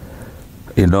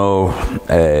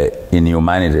 in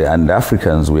humanity, and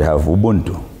Africans, we have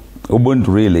Ubuntu. Ubuntu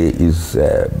really is,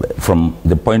 from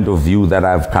the point of view that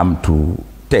I've come to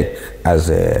take as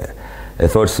a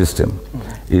thought system,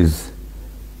 is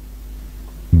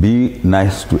be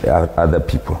nice to other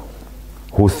people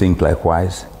who think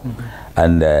likewise,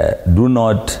 and do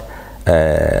not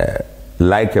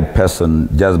like a person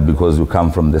just because you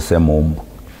come from the same womb,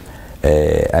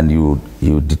 and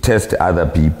you detest other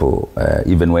people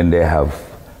even when they have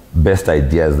best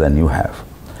ideas than you have.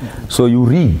 So you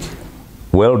read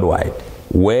worldwide,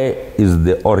 where is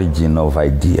the origin of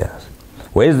ideas?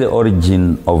 Where is the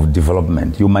origin of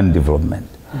development, human development?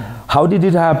 How did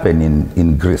it happen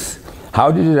in Greece?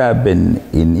 How did it happen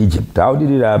in Egypt? How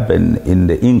did it happen in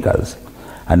the Incas?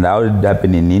 And how did it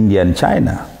happen in India and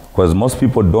China? Because most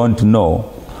people don't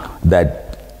know that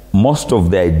most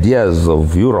of the ideas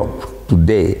of Europe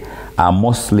today are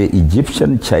mostly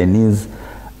Egyptian, Chinese,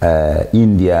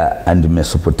 India, and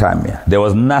Mesopotamia. There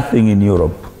was nothing in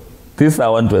Europe. This I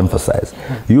want to emphasize.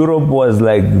 Europe was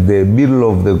like the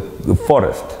middle of the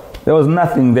forest. There was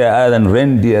nothing there other than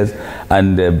reindeers,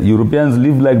 and Europeans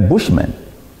lived like bushmen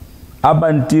up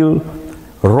until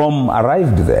Rome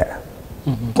arrived there,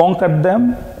 conquered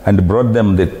them, and brought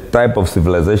them the type of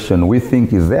civilization we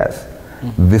think is theirs.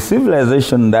 The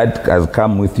civilization that has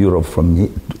come with Europe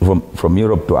from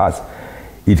Europe to us,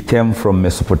 it came from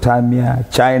Mesopotamia,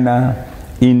 China,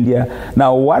 India.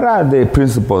 Now, what are the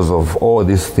principles of all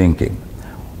this thinking?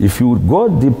 If you go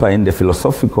deeper in the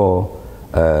philosophical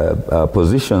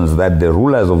positions that the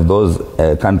rulers of those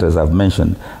countries I've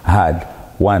mentioned had,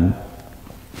 one,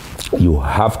 you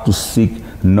have to seek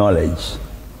knowledge,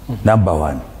 number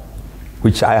one,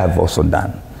 which I have also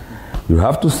done. You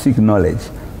have to seek knowledge.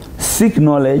 Seek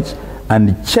knowledge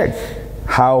and check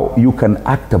how you can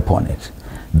act upon it.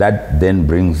 That then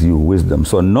brings you wisdom.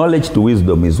 So knowledge to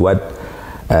wisdom is what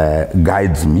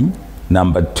guides me.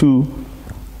 Number two,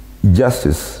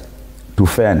 justice to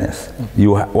fairness.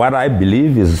 What I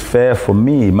believe is fair for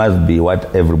me must be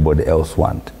what everybody else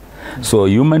wants. So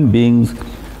human beings,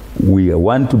 we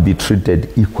want to be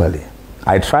treated equally.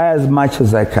 I try as much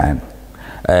as I can.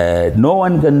 No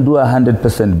one can do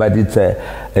 100%, but it's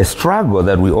a struggle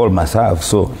that we all must have.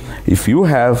 So if you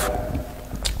have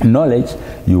knowledge,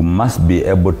 you must be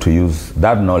able to use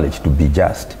that knowledge to be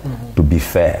just, to be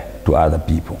fair to other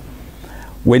people.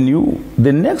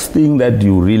 The next thing that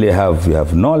you really have, you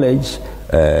have knowledge,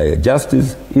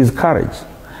 justice, is courage.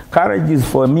 Courage is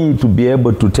for me to be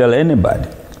able to tell anybody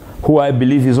who I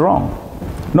believe is wrong.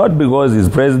 Not because he's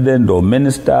president or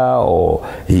minister or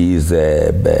he is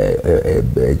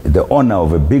the owner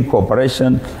of a big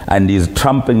corporation and he's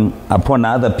trampling upon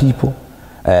other people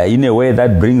in a way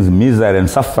that brings misery and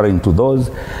suffering to those.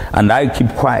 And I keep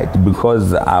quiet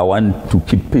because I want to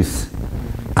keep peace.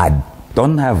 I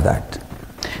don't have that.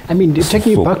 I mean,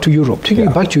 taking it back to Europe,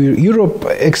 Europe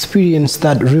experienced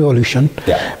that revolution.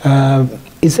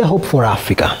 Is there hope for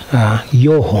Africa,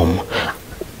 your home?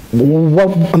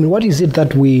 What is it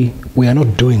that we are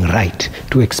not doing right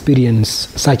to experience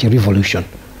such a revolution?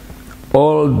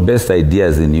 All best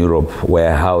ideas in Europe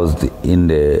were housed in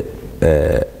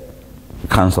the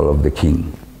Council of the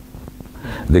King.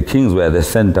 The kings were the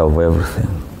center of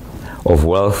everything, of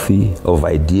wealthy, of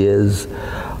ideas,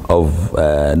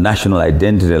 national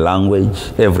identity,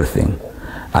 language, everything,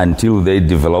 until they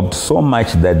developed so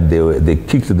much that they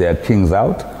kicked their kings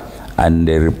out, and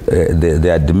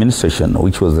their administration,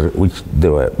 which they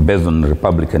were based on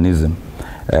republicanism,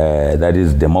 that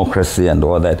is democracy and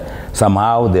all that,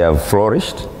 somehow they have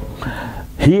flourished.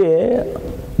 Here,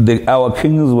 our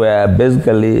kings were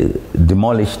basically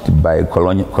demolished by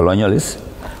colonialists.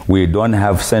 We don't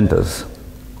have centers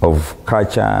of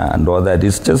culture and all that.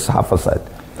 It's just half a side.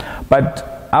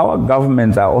 But our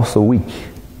governments are also weak.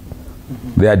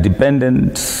 They are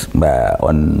dependent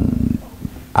on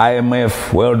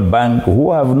IMF, World Bank,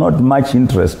 who have not much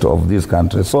interest of these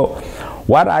countries. So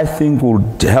what I think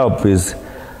would help is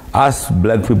us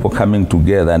black people coming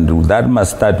together, and that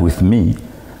must start with me.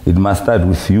 It must start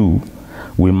with you.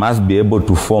 We must be able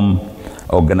to form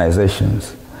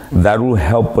organizations that will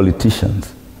help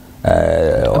politicians,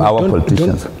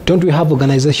 politicians. Don't we have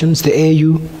organizations, the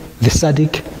AU, the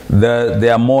SADC? They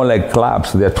are more like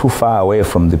clubs. They are too far away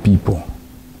from the people.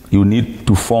 You need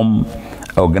to form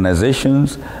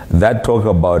organizations that talk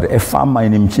about a farmer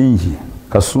in Mchinji,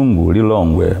 Kasungu,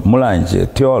 Lilongwe, Mulanje,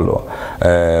 Tiolo,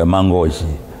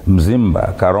 Mangoji,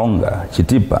 Mzimba, Karonga,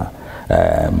 Chitipa.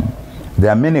 There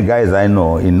are many guys I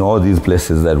know in all these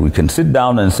places that we can sit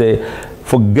down and say,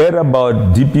 forget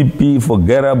about DPP,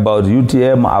 forget about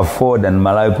UTM, AFORD, and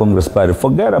Malawi Congress Party.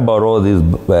 Forget about all these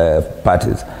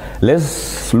parties.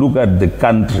 Let's look at the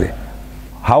country.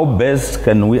 How best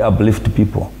can we uplift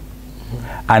people?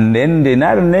 And then the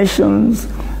United Nations,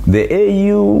 the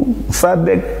AU,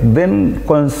 SADC, then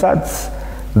consults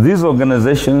these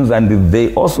organizations, and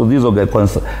they also they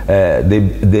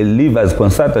live as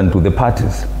consultant to the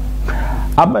parties.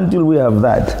 Up until we have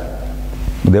that,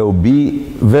 there will be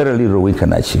very little we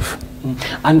can achieve.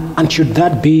 And should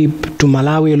that be to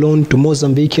Malawi alone, to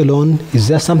Mozambique alone? Is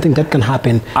there something that can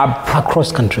happen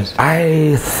across countries?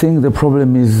 I think the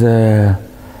problem is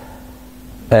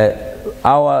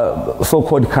our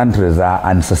so-called countries are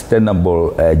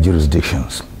unsustainable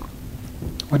jurisdictions.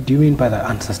 What do you mean by that,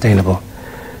 unsustainable?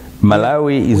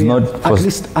 Malawi is not...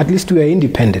 At least we are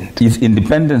independent.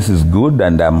 Independence is good,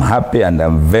 and I'm happy and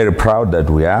I'm very proud that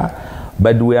we are,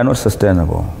 but we are not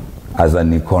sustainable as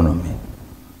an economy.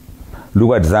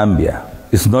 Look at Zambia.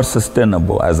 It's not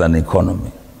sustainable as an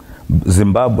economy.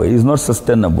 Zimbabwe is not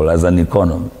sustainable as an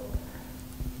economy.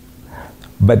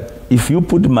 But if you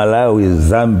put Malawi,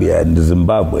 Zambia, and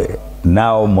Zimbabwe,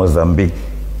 now Mozambique,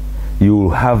 you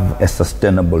will have a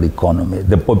sustainable economy.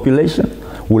 The population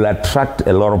will attract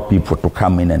a lot of people to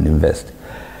come in and invest.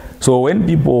 So when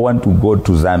people want to go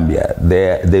to Zambia,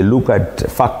 they look at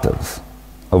factors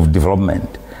of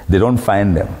development. They don't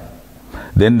find them.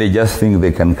 Then they just think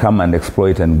they can come and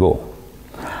exploit and go.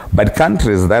 But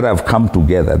countries that have come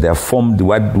together, they have formed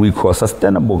what we call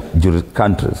sustainable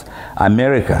countries.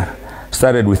 America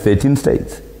started with 13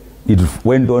 states. It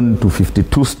went on to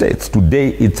 52 states. Today,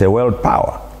 it's a world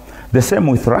power. The same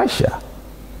with Russia.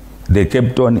 They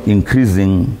kept on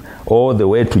increasing all the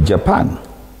way to Japan,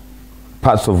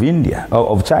 parts of India,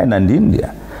 of China and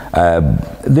India.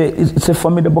 It's a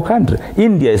formidable country.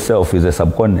 India itself is a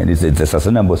subcontinent. It's a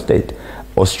sustainable state.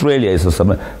 Australia is a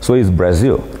subcontinent. So is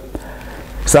Brazil.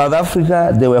 South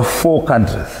Africa, there were 4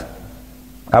 countries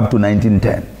up to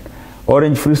 1910.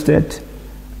 Orange Free State,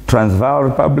 Transvaal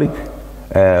Republic,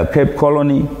 Cape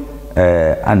Colony,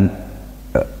 and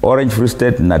Orange Free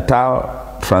State,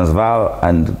 Natal, Transvaal,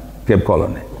 and Cape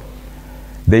Colony.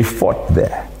 They fought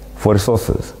there for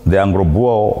resources, the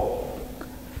Anglo-Boer,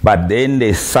 but then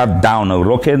they sat down,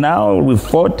 okay, now we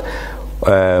fought,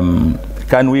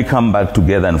 can we come back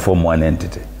together and form one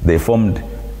entity? They formed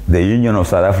the Union of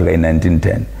South Africa in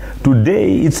 1910.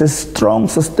 Today, it's a strong,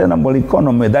 sustainable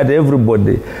economy that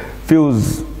everybody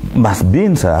feels must be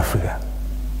in South Africa.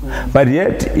 But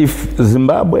yet, if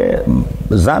Zimbabwe,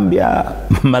 Zambia,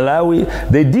 Malawi,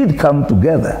 they did come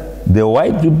together. The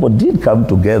white people did come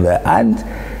together, and,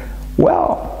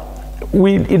 well,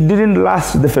 it didn't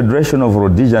last, the Federation of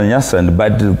Rhodesia and Nyasaland,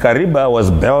 but Kariba was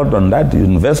built on that. The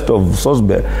University of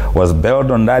Salisbury was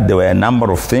built on that. There were a number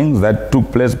of things that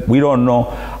took place. We don't know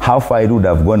how far it would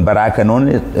have gone, but I can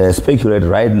only speculate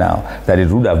right now that it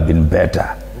would have been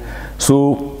better.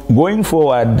 So going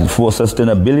forward for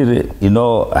sustainability, you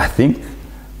know, I think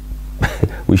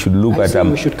we should look at...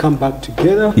 we should come back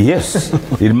together? Yes,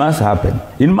 it must happen.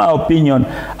 In my opinion,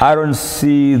 I don't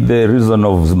see the reason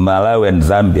of Malawi and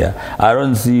Zambia. I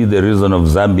don't see the reason of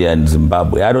Zambia and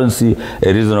Zimbabwe. I don't see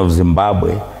a reason of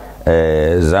Zimbabwe,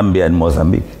 Zambia and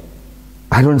Mozambique.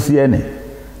 I don't see any.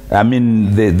 I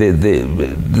mean,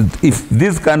 if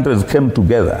these countries came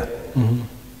together... Mm-hmm.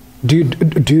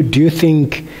 Do you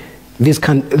think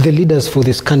the leaders for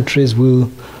these countries will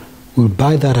will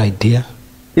buy that idea?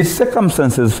 It's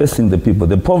circumstances facing the people.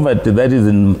 The poverty that is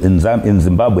in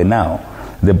Zimbabwe now,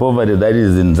 the poverty that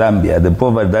is in Zambia, the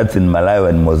poverty that's in Malawi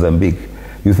and Mozambique.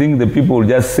 You think the people will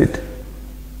just sit?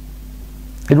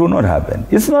 It will not happen.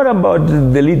 It's not about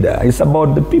the leader, it's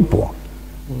about the people.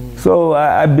 So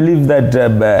I believe that,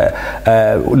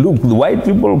 look, the white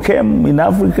people came in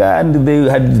Africa and they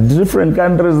had different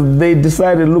countries. They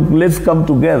decided, look, let's come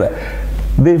together.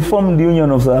 They formed the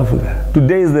Union of South Africa.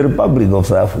 Today is the Republic of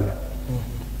South Africa.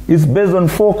 It's based on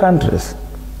 4 countries.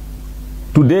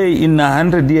 Today, in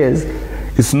 100 years,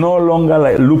 it's no longer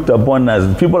like looked upon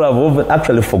as, people have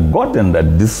actually forgotten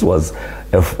that this was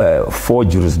 4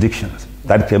 jurisdictions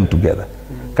that came together.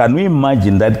 Can we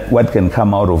imagine that what can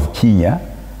come out of Kenya,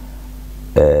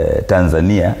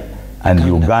 Tanzania, and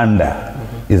Uganda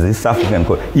is East African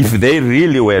country, if they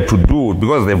really were to do,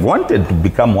 because they wanted to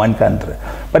become one country.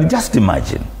 But just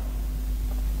imagine,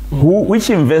 which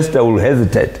investor will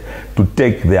hesitate to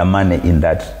take their money in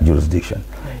that jurisdiction?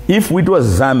 If it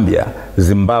was Zambia,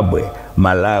 Zimbabwe,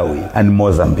 Malawi, and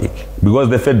Mozambique, because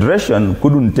the Federation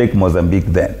couldn't take Mozambique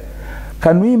then,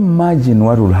 can we imagine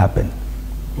what will happen?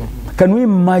 Can we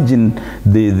imagine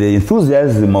the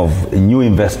enthusiasm of new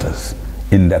investors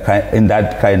in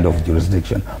that kind of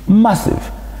jurisdiction? Massive.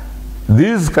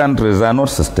 These countries are not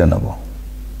sustainable.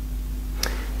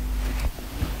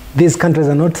 These countries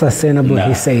are not sustainable,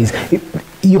 he says.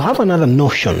 You have another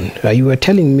notion. You were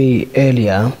telling me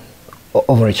earlier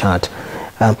over a chat,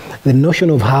 the notion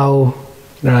of how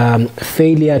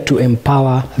failure to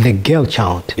empower the girl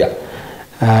child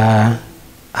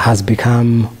has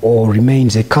become or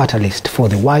remains a catalyst for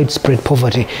the widespread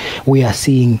poverty we are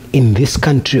seeing in this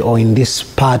country or in this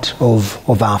part of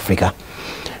Africa.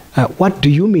 What do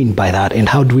you mean by that, and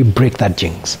how do we break that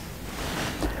jinx?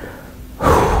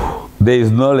 There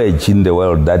is knowledge in the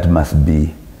world that must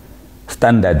be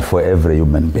standard for every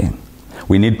human being.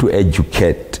 We need to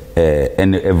educate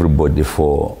everybody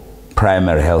for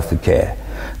primary health care.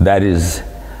 That is,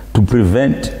 to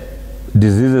prevent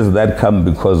diseases that come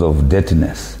because of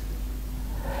dirtiness.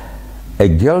 A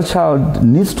girl child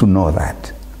needs to know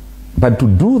that. But to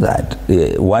do that,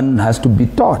 one has to be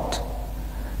taught.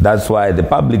 That's why the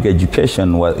public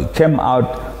education came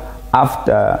out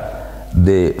after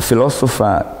the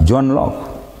philosopher John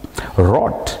Locke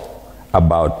wrote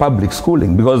about public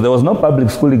schooling, because there was no public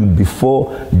schooling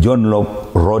before John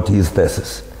Locke wrote his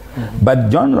thesis. But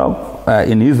John Locke,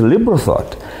 in his liberal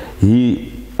thought,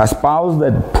 he espoused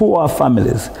that poor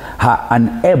families are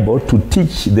unable to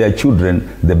teach their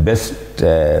children the best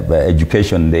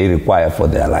education they require for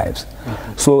their lives.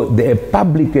 So the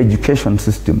public education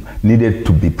system needed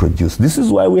to be produced. This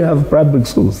is why we have public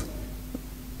schools.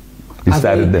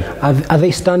 Are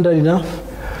they standard enough?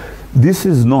 This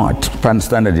is not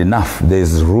standard enough. There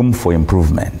is room for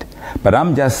improvement. But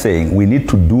I'm just saying we need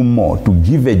to do more to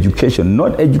give education.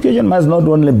 Education must not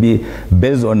only be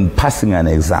based on passing an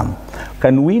exam.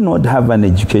 Can we not have an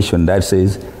education that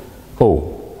says,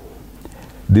 oh,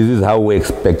 this is how we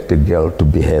expect a girl to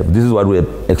behave. This is what we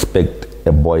expect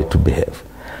a boy to behave.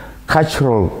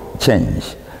 Cultural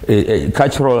change,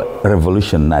 cultural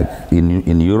revolution. Like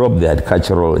in Europe, they had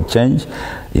cultural change.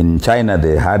 In China,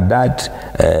 they had that.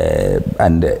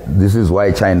 And this is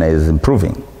why China is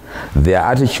improving. Their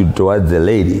attitude towards the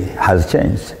lady has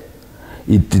changed.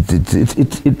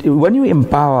 When you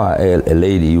empower a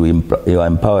lady, you are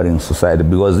empowering society,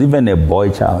 because even a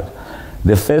boy child,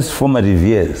 the first formative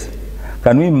years,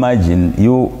 can we imagine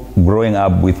you growing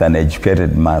up with an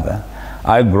educated mother?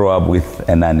 I grew up with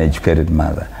an uneducated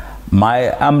mother.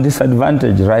 I'm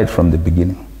disadvantaged right from the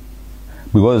beginning,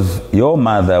 because your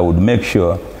mother would make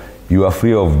sure you are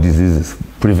free of diseases,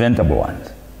 preventable ones,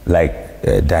 like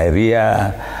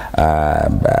diarrhea,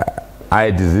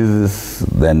 eye diseases,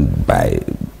 then by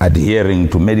adhering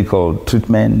to medical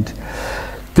treatment.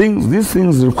 These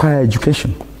things require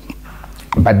education.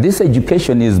 But this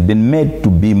education has been made to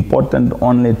be important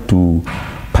only to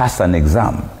pass an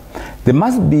exam. There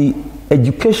must be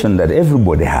education that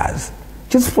everybody has,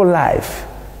 just for life.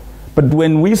 But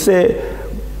when we say,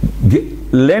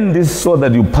 learn this so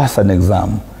that you pass an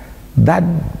exam,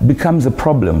 that becomes a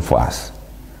problem for us.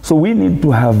 So we need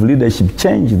to have leadership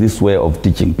change this way of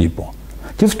teaching people.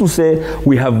 Just to say,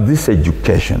 we have this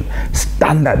education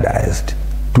standardized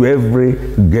to every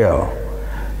girl.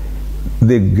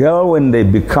 The girl, when they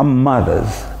become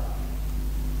mothers,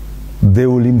 they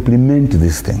will implement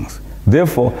these things.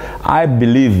 Therefore, I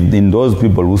believe in those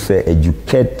people who say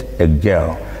educate a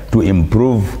girl to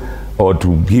improve or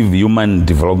to give human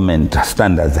development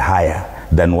standards higher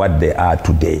than what they are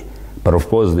today. But of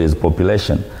course, there's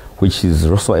population which is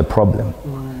also a problem.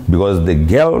 Because the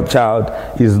girl child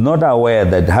is not aware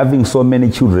that having so many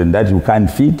children that you can't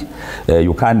feed,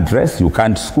 you can't dress, you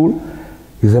can't school,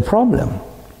 is a problem.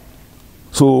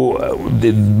 So,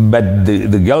 but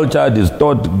the girl child is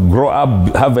taught, grow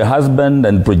up, have a husband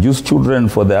and produce children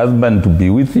for the husband to be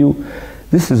with you.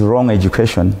 This is wrong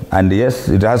education, and yes,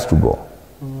 it has to go.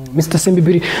 Mr. Simbi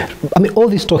Phiri, I mean, all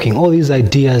this talking, all these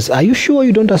ideas, are you sure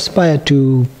you don't aspire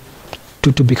to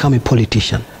become a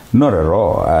politician? Not at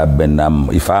all.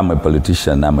 If I'm a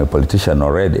politician, I'm a politician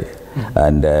already.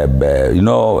 And, you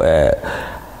know,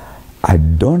 I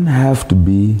don't have to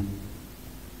be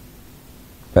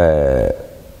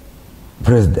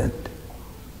president.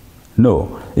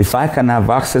 No. If I can have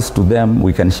access to them,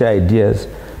 we can share ideas,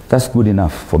 that's good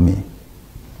enough for me.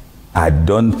 I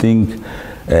don't think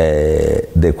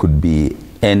there could be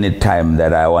any time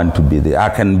that I want to be there. I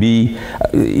can be,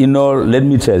 you know, let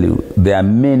me tell you, there are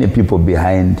many people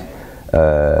behind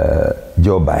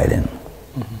Joe Biden.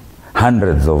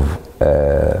 Hundreds of,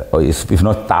 or if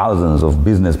not thousands of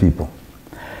business people,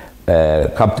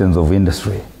 captains of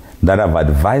industry that have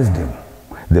advised him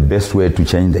the best way to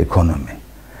change the economy.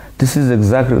 This is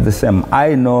exactly the same.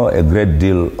 I know a great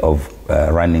deal of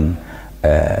running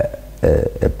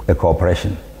a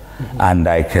corporation. And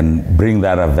I can bring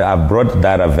that, I've brought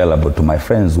that available to my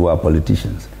friends who are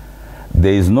politicians.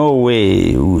 There is no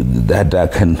way that I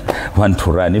can want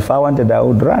to run. If I wanted, I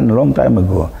would run a long time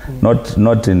ago.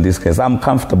 Not in this case. I'm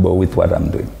comfortable with what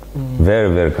I'm doing. Very,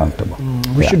 very comfortable.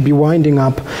 We should be winding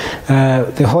up.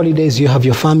 The holidays, you have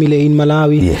your family in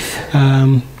Malawi. Yes.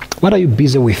 What are you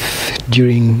busy with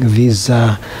during these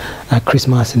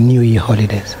Christmas and New Year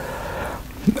holidays?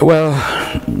 Well,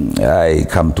 I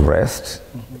come to rest,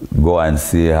 go and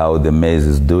see how the maize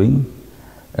is doing,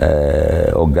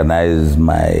 organize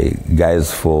my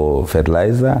guys for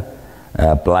fertilizer,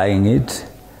 applying it,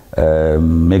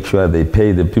 make sure they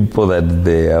pay the people that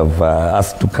they have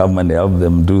asked to come and help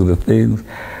them do the things.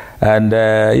 And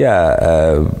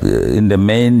in the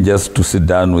main, just to sit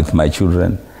down with my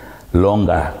children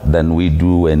longer than we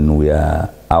do when we are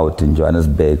out in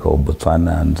Johannesburg or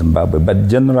Botswana and Zimbabwe. But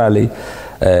generally,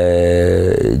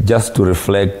 just to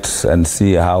reflect and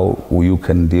see how you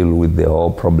can deal with the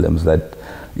whole problems that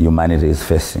humanity is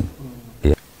facing.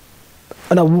 Yeah.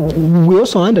 Now, we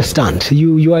also understand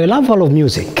you are a lover of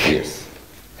music. Yes.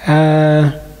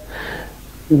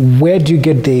 Where do you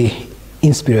get the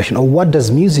inspiration, or what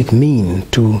does music mean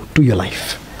to your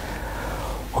life?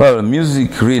 Well,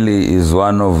 music really is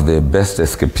one of the best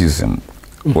escapism.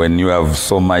 When you have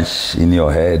so much in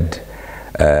your head,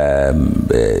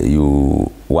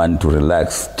 you want to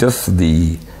relax. Just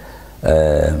the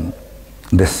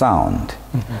sound,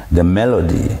 the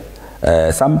melody,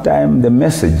 sometimes the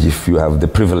message, if you have the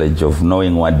privilege of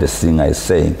knowing what the singer is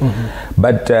saying.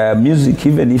 But music,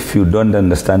 even if you don't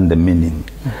understand the meaning,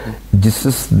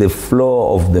 just the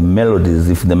flow of the melodies,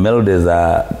 if the melodies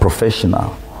are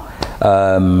professional,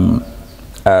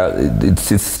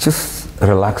 it's just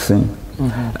relaxing.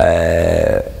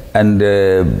 And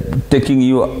taking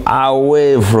you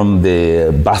away from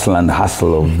the bustle and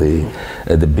hustle of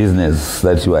the business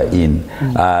that you are in.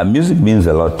 Music means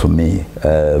a lot to me,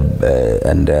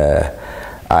 and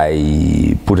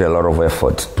I put a lot of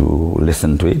effort to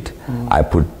listen to it. I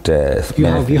put you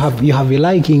have a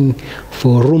liking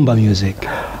for rumba music.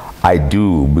 I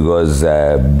do, because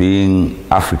being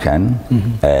African,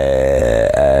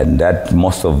 and that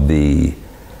most of the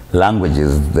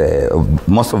languages,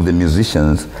 most of the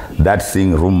musicians that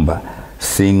sing rumba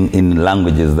sing in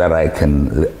languages that I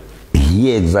can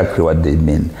hear exactly what they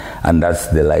mean, and that's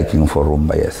the liking for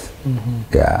rumba. Yes.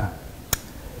 Yeah.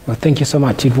 Well, thank you so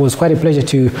much. It was quite a pleasure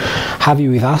to have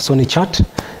you with us on a chat.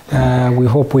 We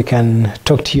hope we can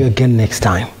talk to you again next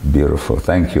time. Beautiful.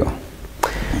 Thank you.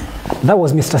 That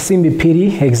was Mr. Simbi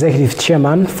Phiri, Executive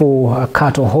Chairman for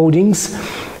Cattle Holdings.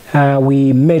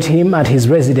 We met him at his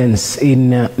residence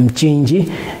in Mchinji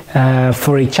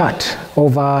for a chat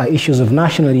over issues of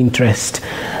national interest,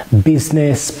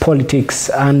 business, politics,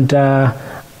 and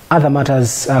other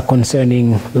matters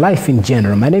concerning life in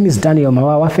general. My name is Daniel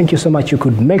Mibawa. Thank you so much you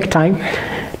could make time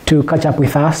to catch up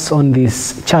with us on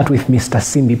this chat with Mr.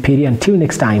 Simbi Phiri. Until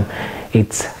next time,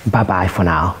 it's bye-bye for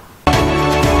now.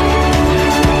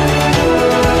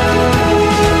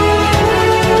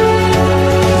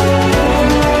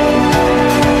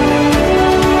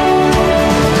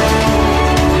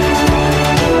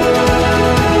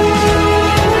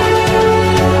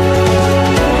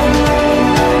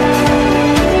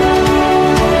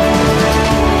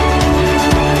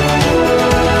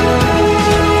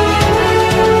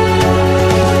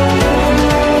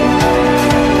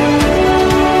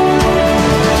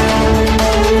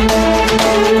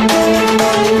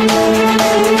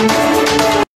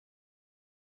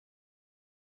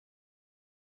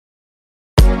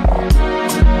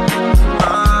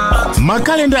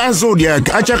 makalenda a Zodiak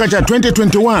a chaka cha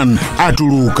 2021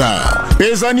 atuluka.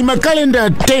 Pezani makalenda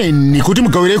 10 kuti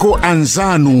mugawireko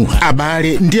anzanu,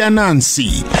 abale ndi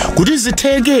anansi. Kuti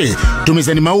zitheke,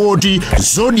 tumizani mawu oti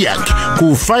Zodiak ku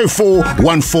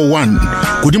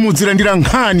 54141 kuti mudzilandira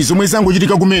nkhani zomwe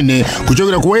zangochitika kumene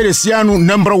kuchokera ku wireless yanu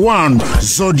number 1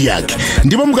 Zodiak.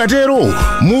 Ndipo mukatero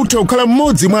mutha kukhala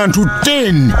mmodzi mwa anthu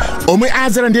 10 omwe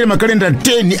adzalandira makalenda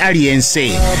 10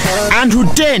 aliyense. Anthu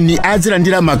 10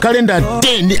 adzalandira makalenda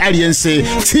 10 aliyense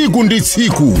tsiku ndi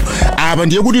tsiku. Apa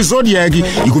ndiye kuti Zodiak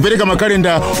ikupereka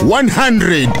makalenda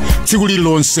 100 tsiku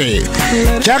lililonse.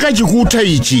 Chaka chikutha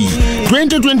ichi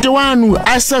 2021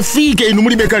 asafike inu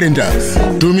mulibe kalenda.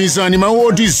 Tumizani mawu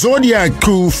oti Zodiak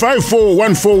ku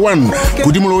 54141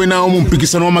 kuti mulowe nawo mu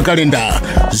mpikisano wa makalenda.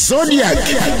 Zodiak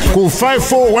ku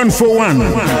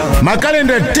 54141,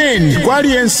 makalenda 10 kwa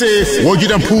aliyense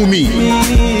wochita mphumi.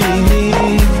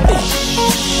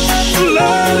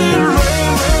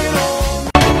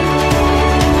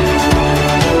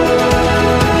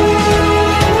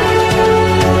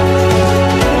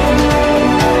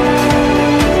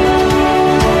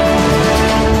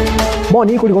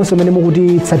 Moni kulikonse mene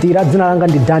mukuti tsatira. Dzina langa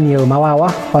ndi Daniel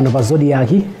Mawawa pano pa Zodiak,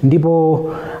 ndipo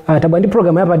tabwa ndi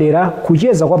program yapadera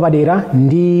kucheza kwa padera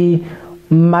ndi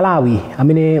Malawi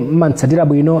amene mmantsatira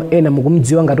bwino. Ena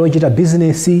mukumdziwa ngati ochita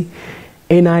business,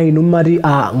 ena inu mmati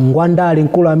ngwandale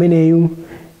mkulu ameneyu,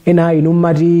 ena inu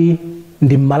mmati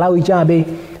ndi Malawi chabe.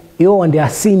 Iwo ndi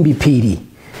Simbi Phiri.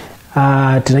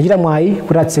 Tinachita mwayi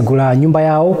kuti atsegula nyumba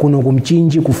yawo kuno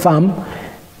kumchinji ku farm,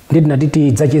 ndi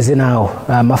tinatiti dzacheze nawo.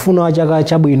 Mafuno a chaka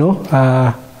chabwino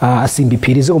Simbi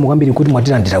Phiri, zikomo kwambiri kuti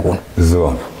mwatilandira kuno.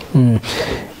 Zikomo.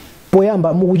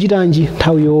 Poyamba mukuchitanji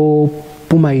nthawi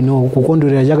yopuma ino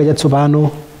kukondwerera chaka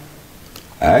chatsopano?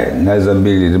 Nthawi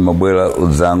zambiri timabwera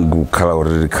udzangu khala kuti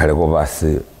likhale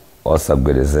kopasi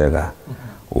osagwedezeka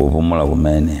upumula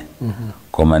kumene.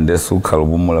 Koma ndesu khala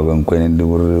upumula kwenkweni ndi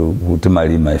kuti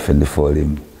malima ife ndifo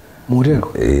limi. Muteko?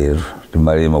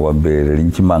 Timalima kwambiri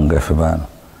linchimanga ife pano.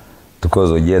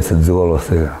 Tukozo jetsa dziko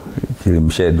loseka chili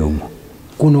mshedo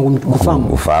kuno kufamu.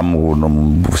 Kufamu kuno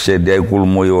mshedi yaikulu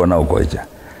moyona ukocha.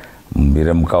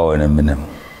 Mbire mkaone menemo.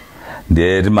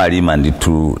 Ndiye timalima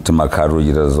nditu timakharu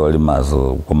chita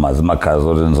zolimazo komazi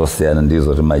makhazo nzosiyana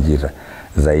ndizo timachita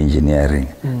za engineering.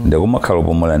 Ndiye kumakharu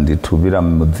pomula nditu pira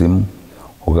mudzimu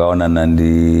ukaona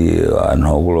nandi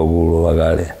anthu okuluokulu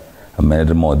wakale amene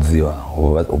timodziwa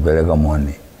upereka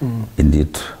moni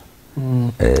inditu.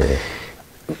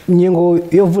 Nyengo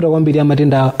yovuta kwambiri ya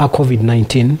matenda a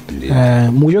COVID-19.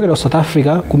 Mukuchokera South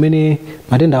Africa kumene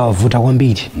matenda awavuta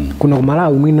kwambiri. Kuno ku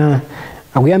Malawi mwina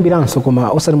akuyambiranso koma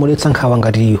osalimoletsa nkhawa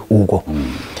ngati uko.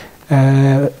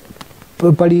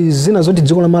 Pali zina zoti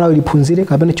dziko la Malawi liphunzire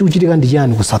kapena chikuchitika ndi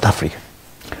chani ku South Africa?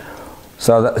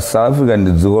 South Africa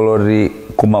ndi dziko loti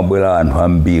kumabwera anthu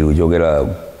ambiri kuchokera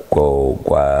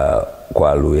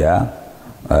kwa Luya,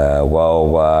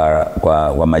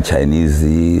 kwa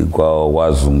ma-Chinese, kwa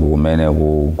wazungu kumene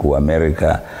ku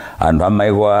America. Anthu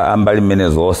amaiko ambali mene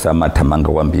zonse amathamanga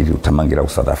kwambiri kuthamangira ku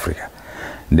South Africa.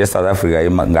 Ndi South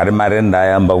Africa ngati marenda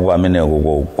ayamba kwa amene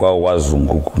kwa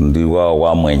wazungu ndi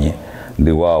kwa mwenye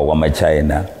ndi kwa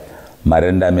ma-China.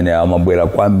 Marenda amene amabwera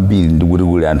kwambiri ndi kuti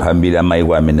kuli anthu ambiri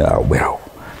amaiko amene akubwerawo.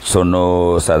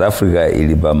 Sono South Africa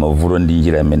ili pa mavuto ndi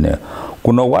njira imene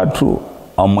kuno kwathu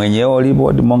amwenyewo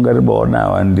olipo timonga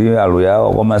tibonawa ndi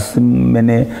aluyawo koma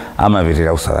simene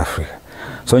amapitira ku South Africa.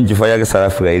 So nchifukwa chake South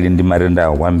Africa ili ndi matenda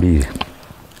awo kwambiri.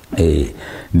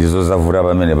 Ndizo zavuta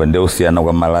pamene pa ndiye usiyana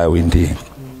kwa Malawi ndi.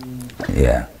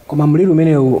 Koma mliri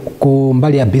umene ku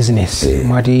mbali ya business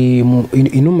mwati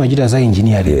inu machita za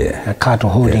engineering, Cattle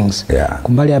Holdings.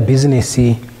 Kumbali ya business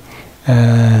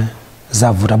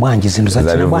zavuta bwanji zinthu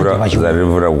zachina bwanji pachiwo?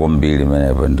 Zavuta kwambiri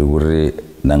menepo ndikuti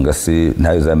nangasi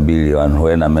nthawi zambiri anthu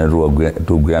ena amene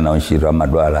tikugwira nawo ntchito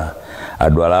amadwala.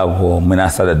 Adwalako mwina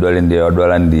asadadwale ndiye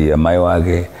wadwala ndi amayi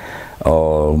wake,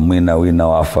 mwina wina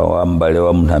wafa wa mbale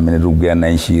wa munthu amene tikugwira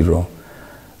nawo ntchito.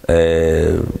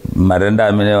 Matenda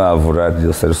amene wavuta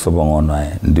tisaliso pang'ono ayi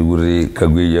ndikuti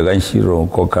kagwirira ka ntchito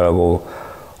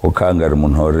kokhala ngati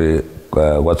munthu oti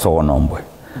kwatsokonombwe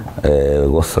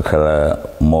kosakhala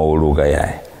mouluka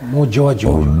yayi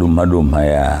duma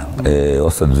ya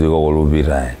osadziwika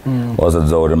kolupira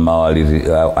osadziwa kuti mawu aliti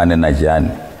anena chani.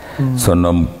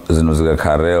 Sono zinthu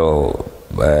zikakhalero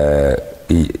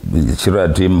ntchito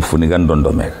yathu imafunika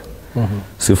ndondomeka,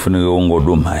 sifunika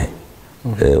ungoduma.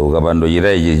 Ukapanda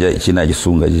chita ichi china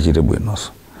chisunga chichite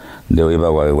bwinonso ndiyo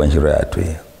ipa kwake kwa ntchito yathu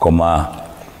iyi. Koma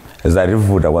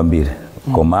zativuta kwambiri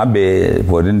koma abe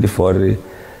poti ndifoti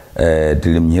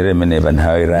tili mnyire imene pa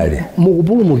nthawi irali.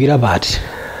 Mukupulumukira pati?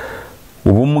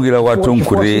 upumukira kwathu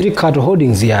nkuri cattle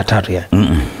holdings ya atatu ya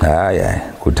aya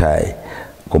kutai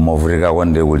koma uvurika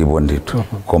kwande kulipo ndithu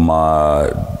koma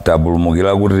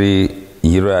tabulumukira kuti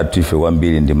njiro yathu ife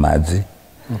kwambiri ndi madzi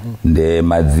nde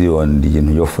madziwo ndi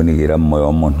chinthu chofunikira mmoyo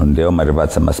wa munthu ndeyo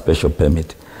matipatsa ma special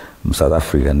permit mu South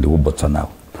Africa ndi ku Botswana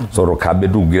so rokhabe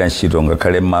tikugwira ntchito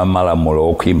ngakhale malamulo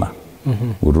okhwima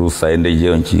kuti usaende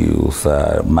chonchi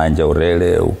usamanja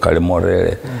urele ukhale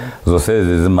morele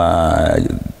zonsezi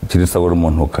zimachititsa kuti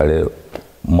munthu ukhale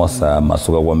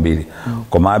masuka kwambiri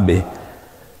komabe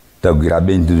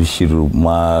tagwirabe ntchito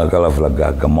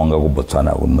mwakalavulagaga monga ku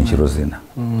Botswana mu ntchito zina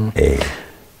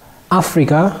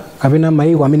Africa kapena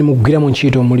maiko amene mukugwira mu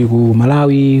ntchito muli ku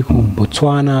Malawi, ku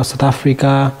Botswana, South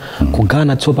Africa, ku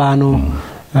Ghana tsopano.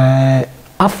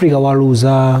 Africa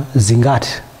waluza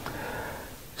zingati?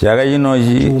 Chaka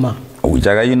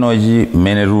chinochi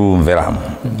mene rumveramu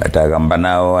atakamba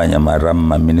nawo anyamara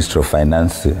ma Ministry of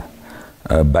Finance,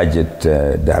 budget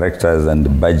directors and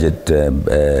budget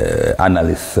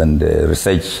analysts and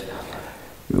research.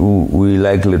 We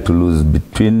likely to lose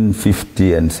between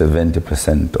 50 and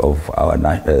 70% of our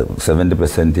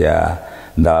 70% ya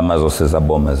ndalama zose za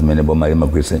boma zimene boma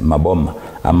maboma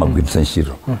amagwiritsa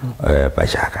ntchito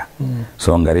pachaka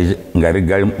so ngari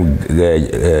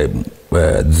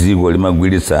dziko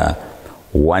limagwiritsa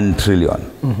 1 trillion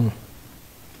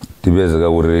tipezeka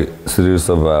kuti series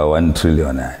of 1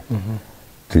 trillion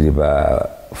tili pa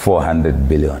 400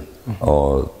 billion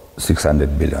or 600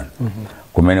 billion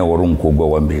kumene wari mkugwa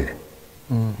kwambiri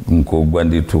mkugwa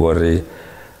ndithu kuti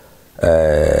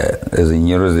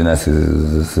zinyero zina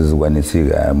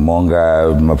sizikwanitsika monga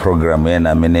maprogramu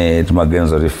ena amene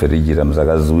timagenza kuti Phiri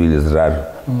mzaka ziwiri zitatu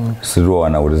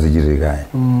sitiona kuti zichitika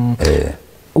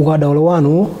ukadaulo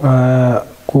wanu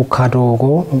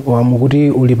kukhatoko mukuti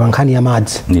uli pa nkhani ya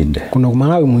madzi kuno ku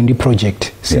Malawi muli ndi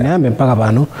project sinayambe mpaka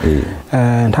pano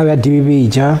nthawi ya DPP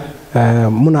ija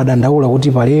munadandaula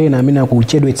kuti pali ena amene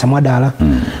akuchedwetsa mwadala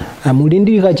muli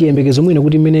ndi kachiyembekezo mwina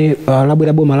kuti mmene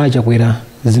labwera boma la Chakwera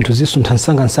zinthu zisuntha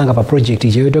nsanga pa project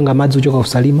ija yotenga madzi uchoka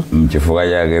kusalima mchifukwa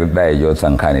chake dai chotsa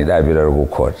Nkhani dapita ku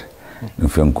court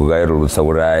ife nkukairulutsa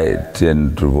kuti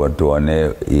tione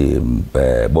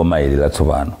boma ili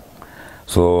latsopano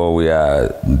so we are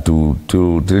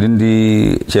tili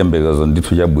ndi chiyembekezo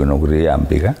ndithu chabwino kuti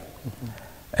yambika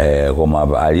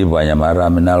koma alipo anyamara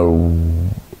amene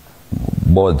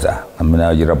bodza amene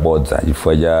achita bodza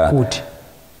chifukwa cha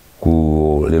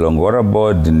ku Lilongora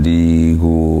board ndi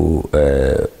ku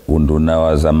unduna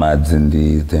wa zamadzi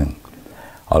ndi thing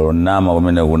alonama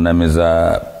kumene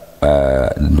kunamiza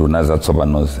nduna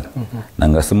zatsopanozi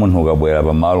nanga si munthu ukabwera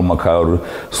pamalo makhala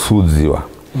sudziwa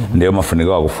ndiyo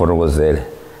mafunika wakufotokozere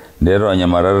ndero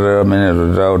anyamara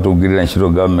amene tikugwirira ntchito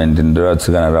government ndiro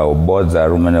atsikana tawo bodza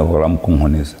ali umene kola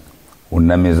mkunkhuniza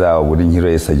unamizawo kuti ntchito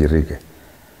isachitike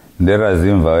ndero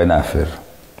azimva wena afero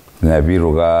ngapiro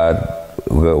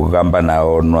ukamba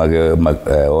nawo nwake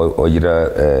ochita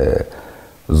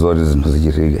zoti zinthu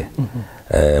zichitike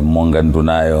monga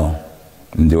ndunayo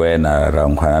ndiwena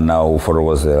rankhwana nawo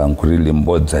ufotokozera nkuti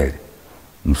limbodza ili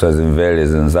msazimvere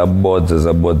zinzabodza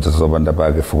zopanda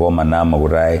pake fukoma nama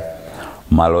kuti ayi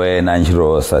malo ena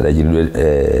ntchito sadachitidwe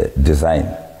design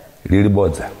lili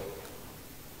bodza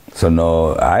so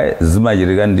no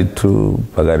zimachitika ndithu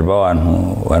pakati pa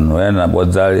wanthu ena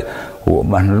bodza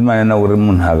vanhu timanena kuti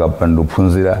munthu akapanda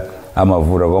kuphunzira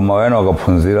amavuta koma wena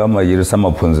wakaphunzira amachitisa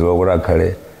maphunziro kuti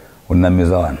akhale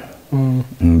unamiza wanthu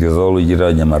ndizoluchita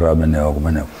anyamara amenewa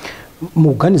kumeneko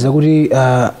mukuganiza kuti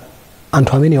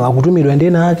anthu amenewa akutumidwa ndi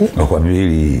ena ake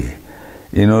kwambiri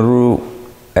inotu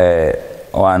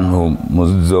wanthu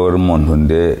muzidziwa kuti munthu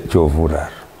ndi chovuta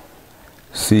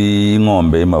si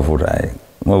ng'ombe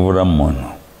imavuta munthu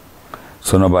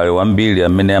sono pali wambiri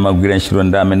amene amagwira ntchito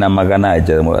ndi amene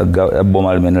amakanaja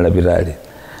boma limene lapitali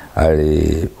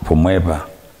ali pomwepa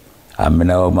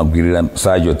amene amagwirira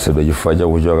sachotsedwa chifukwa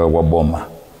chakuchoka kwa boma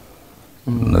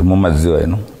mumadziwa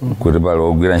ino kuti pali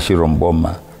ogwira ntchito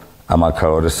mboma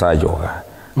amakhala kuti sachoka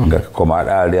koma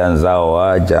adali anzawo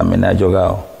aja amene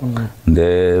achokawo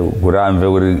nde kuti amve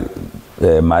kuti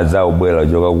madzi akubwera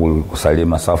kuchoka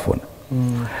kusalima safuna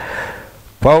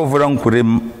pavuta nkuti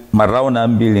marauni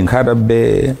ambiri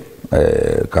Nkhatabe,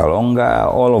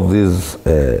 Kalonga, all of these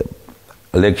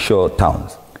lakeshore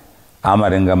towns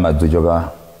amatenga madzi kuchoka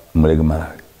muleki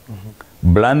Malawi.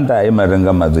 Blantyre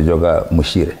imatenga madzi kuchoka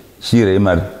mushire shire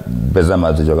imapeza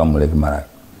madzi kuchoka muleki Malawi.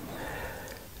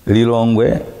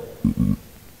 Lilongwe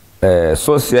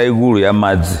sosi yaikulu ya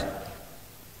madzi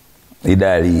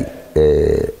idali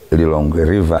Lilongwe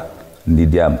river ndi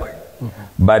Dyambwe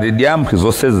but Dyambwe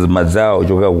zonse zimadzawo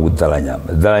kuchoka kudzala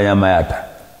nyama yata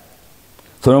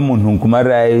sono munhu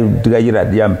nkumari tikachira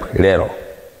dyamp lero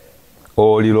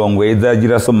o lilongwe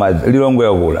idzachira somadzi lilongwe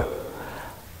yakula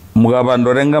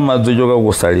mukapandorenga madzi ochoka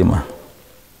kusalima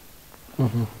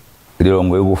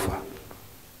lilongwe ikufa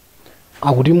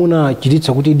akuti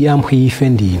munachititsa kuti dyamp ife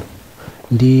ndino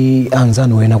ndi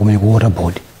anzanu wena kumene ku water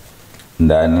board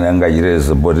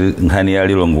ndangachireza but nkhani ya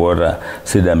lilongwe water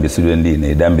sidambisidwe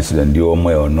ndine idambisidwe ndi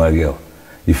omwe onwakewo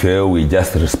ife we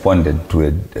just responded to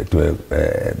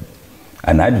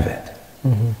an advert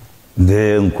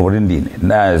nkuri ndine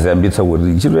nazambitsa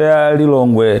kuti chito ya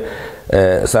lilongwe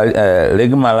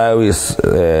leki Malawi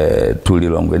tu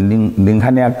lilongwe ndi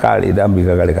nkhani yakale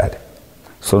idambika kale kale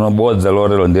sono bodza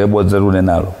lorelo ndiye bodza lune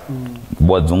nalo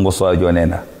bodza ngosowa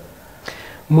chonena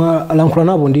mwalankhula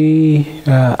napo ndi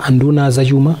anduna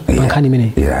zachuma pankhani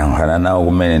imene yankhana nawo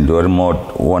kumene ndi remote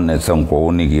wonetsa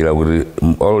nkuwunikira kuti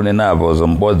olunenapo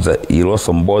zombodza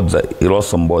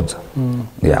iloso mbodza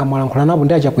mwalankhula napo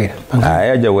ndi achakwera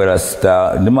achakwera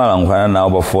ndimalankhulana nawo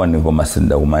pafoni koma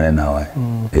sindakumane nawo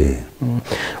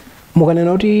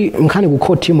mukanena kuti nkhani ku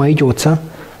court mwayichotsa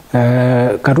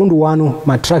katundu wanu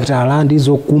matrakta alandi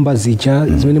zokumba zija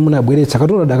zimene munabweretsa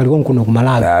katundu adakali konkuno ku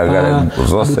Malawi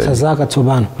adutsa zaka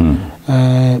tsopano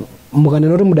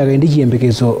mukanena kuti mudakali ndi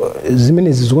chiyembekezo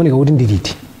zimene zikuoneka kuti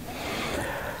ndiliti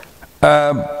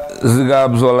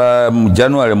zikabzola mu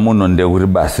January muno ndiye kuti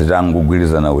basi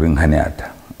tangogwirizana kuti nkhani yatha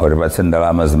otipatse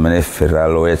ndalama zimene Phiri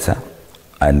alowetsa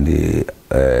andi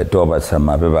tiwapatsa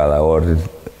mapepala oti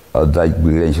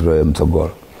adzagwirire ntchito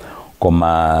yamtsogolo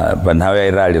koma panthawi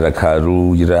yaitali takhala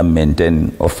tichita maintain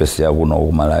office yakuno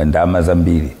ku Malawi ndalama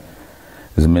zambiri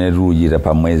zimene tikuchita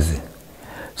pa mwezi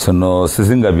sono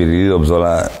sizingapitirire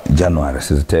obzola January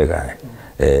sizitheka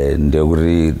ndiye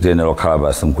kuti tiyenera kukhala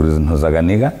basi nkuti zinthu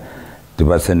zakanika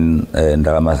tipatse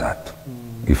ndalama zathu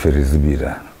ife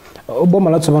tizipita boma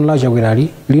latsopano la Chakwera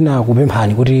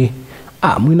linakupemphani kuti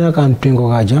mwina kamtengo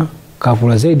kaja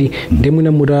kakula zedi ndi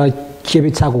mwina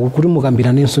mutachepetsako kuti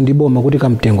mukambiraninso ndi boma kuti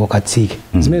kamtengo katsike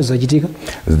zimene zachitika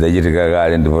zidachitika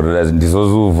kale ndipo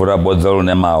ndizovuta bodza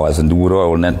lune mawa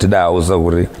zindikuti tidauza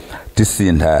kuti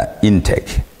tisintha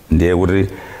intake ndiye kuti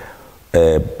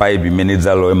pipe imene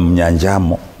idzalowe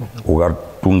mnyanjamo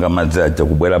ukatunga madzi aja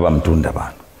kubwera pa mtunda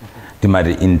pano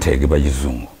timati intake pa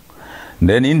chizungu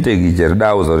then intake ija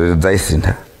tidauza kuti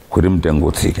tidzayisintha kuti mtengo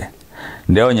utsike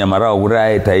ndiyo nyamarawo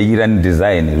kuti tayikira ni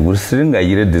design kuti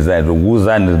sitingachite design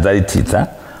tikuwuzani tidzayitsitsa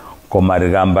koma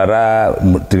tikambara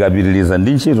tikapitiliza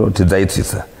ndi ntchito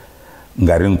tidzayitsitsa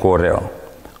ngati nkorewo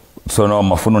sono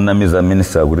mafuno namiza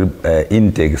minister kuti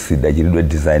intake sidachitidwe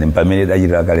design pamene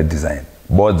idachitira kale design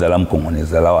bodza la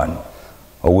mkong'oneza la wanu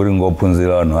okuti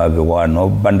ngophunzira wanu ake wanu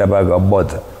opanda pake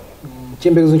wabodza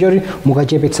chiyembekezo choti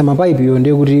mukachepetsa mapaipiyo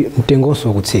ndiye kuti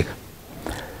mtengonso ukutsika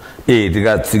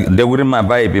ndiye kuti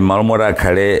mapaipi malomota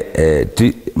akhale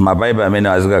mapaipi amene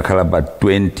azikakhala pa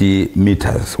 20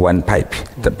 meters one pipe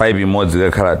pipe imodzi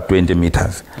ikakhala 20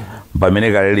 meters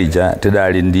pamene kale lija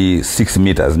tidali ndi 6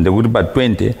 meters ndiye kuti pa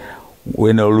 20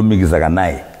 uyenera ulumikiza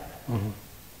kanayi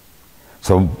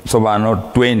so pano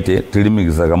 20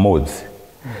 tilimikiza kamodzi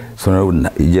so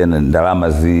ijena ndalama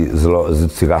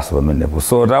zitsikaso pamenepo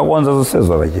so takuonza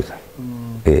zonsezo tachita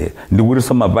ndikuti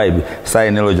so mapaipi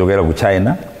sayenera ochokera ku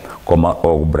China koma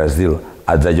ku Brazil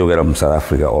adzachokera mu South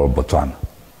Africa or Botswana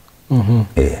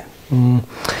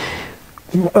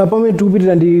pamene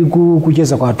tikupitira ndi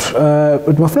kucheza kwathu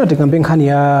timafuna tikambe nkhani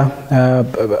ya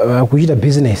kuchita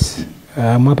business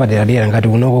mwapaderadera ngati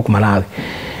kunoko ku Malawi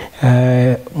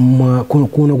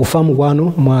kuno kufamu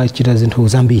kwanu mwachita zinthu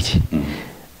zambiri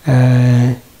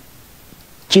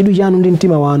chidu chanu ndi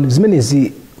mtima wanu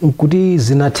zimenezi kuti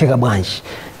zinatheka bwanji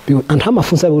anthu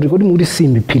amafunsa kuti kodi mukuti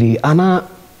Simbi Phiri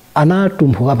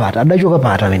anatumphuka pati adachoka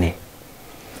pati amene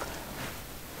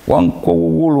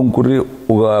wankukulu nkuti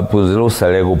ukaphunzira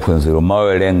usaleke kuphunzira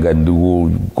mawerenga ndi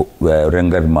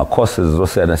kurenga ma courses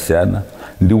zosiyanasiyana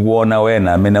ndi kuona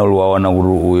wena amene uliwaona kuti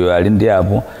uyo ali ndi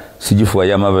apo sichifukwa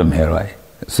cha mapemphero ayi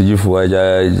sichifukwa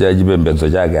cha chipembedzo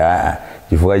chake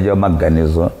chifukwa cha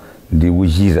maganizo ndi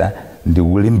kuchita ndi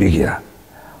kulimbikira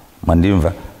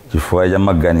mandimva chifukwa cha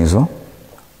maganizo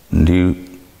ndi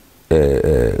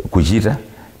kuchita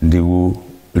ndi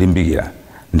kulimbikira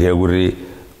ndiye kuti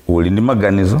uli ndi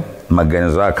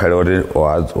maganizo akhale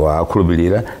oti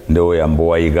wakhulupirira ndi uyambo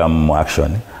wayika mu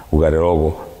action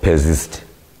ukateroko persist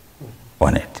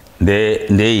on it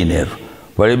ndiye inero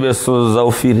palibenso za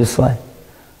ufiri swai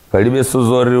palibenso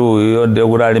zori uyo ndiye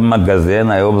kuti ali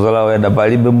magazena yobzala weda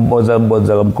palibe mbodza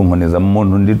kamkong'oneza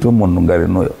munthu nditu munthu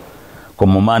ngati nuyo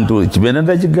koma manthu chimene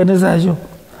ndachiganizacho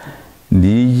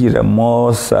ndiyichita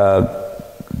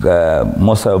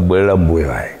mosabwerera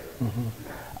mbuyo ayi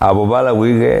abo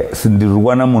Malawi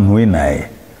sindirukwana munhu winaye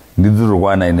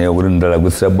ndidzirukwana ine kuti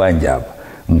ndalakwisa banja apa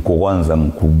nkukwanza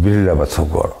nkubirira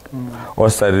patsogolo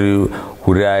osari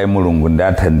kuri ayi mulungu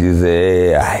ndathandize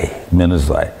ayi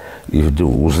menezo ayi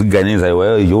uziganiza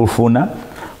iweyo yofuna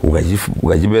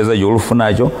ukachipeza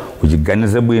yolufunacho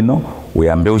uchiganize bwino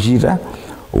uyambe uchita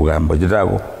ukamba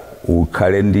chitako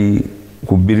ukhale ndi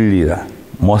kubirilira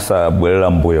mosabwerera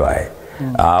mbuyo ayi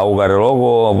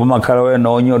ukateroko pamakhala wena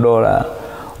onyodola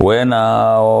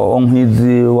wena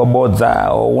onhidzi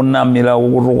wabodza unamira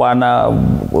ukutukwana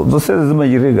zose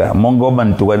zimachitika monga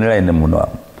omantukwanira ine muno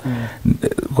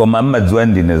koma mmadziwa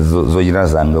ndine zochita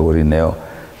zanga kuti neyo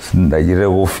sindachite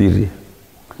ku Phiri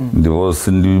ndipo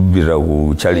sindibira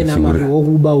ku chalichi kuri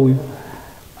wokuba uyu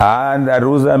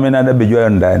ndaruza amene adabejwa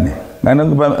ndani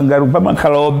ngati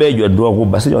pamakhala obejwa ndiwa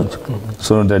kuba sichoncho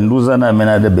so ndanduza na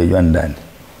amene adabejwa ndani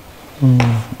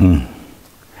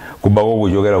kuba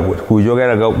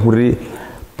kuchokera kuti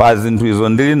pa zinthu izo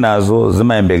ndili nazo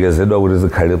zimayembekezedwa kuti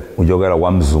zikhale kuchokera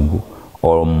kwa mzungu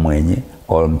olo mmwenye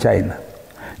olo mchina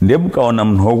ndiye mukaona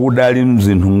munthu wokudali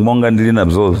mzinthu monga ndili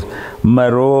nabzozo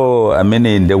maro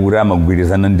amene inde kuti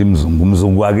amagwirizana ndi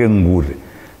mzungu wake nguri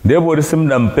ndipo kuti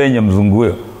simdampenya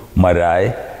mzunguyo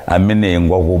marayi amene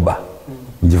ngwakuba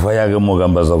njifa yake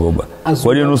mukamba zakuba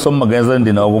kodi nuso maganiza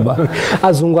ndina wakuba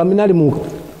azungu amene ali mu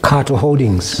Cattle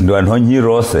Holdings ndo anthu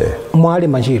nyirose mwali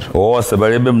machiro ose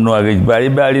balibe mnu wake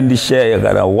balibe ali ndi share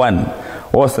yakala 1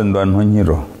 ose ndo anthu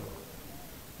nyiro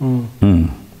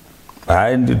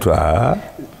ayi ndithu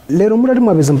lero mudati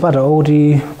mwapeza mpata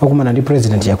okuti wakumana ndi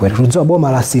president Chakwera tudziwa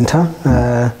boma la sintha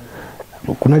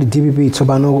kunali DPP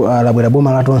tsopano labwera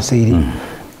boma la tonse ili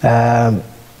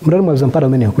mudati mwapeza mpata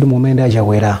umene kuti muumene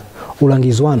Chakwera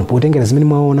ulangizi wanu potengera zimene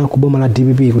mwaona ku boma la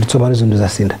DPP kuti tsopano zinthu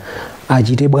zasintha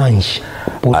achite bwanji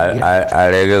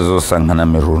aleke zosankhana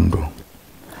mirundu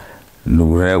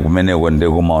ndikuti kumeneko ndi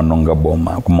kumaononga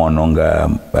boma kumaononga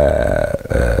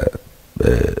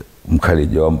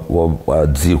mkhalidwe wa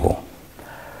dziko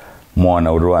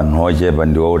muona kuti wanthu ochepa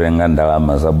ndiwo utenga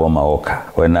ndalama za boma okha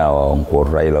wenawa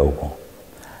nkuraila uko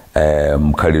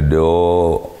mkhalidwe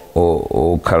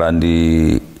okhala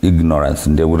ndi ignorance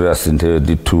ndiye kuti asinthe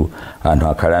ndithu anthu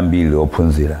akhale ambiri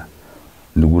ophunzira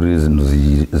ndikuti zinthu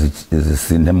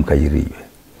zisinthe mkachiridwe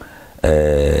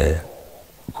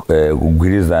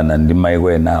kugwirizana ndi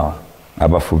maiko enawa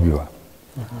apafupiwa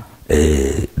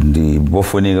ndi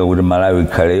pofunika kuti Malawi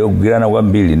ikhale yogwirana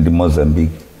kwambiri ndi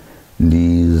Mozambique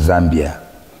ndi Zambia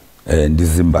ndi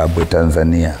Zimbabwe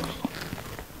Tanzania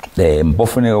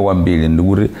mpofunika kwambiri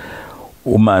ndikuti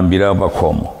umayambira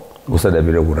pakhomo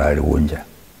usadapite kutali kunja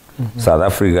South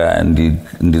Africa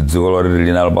ndi dziko loti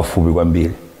linalo pafupi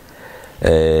kwambiri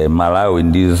Malawi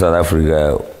ndi South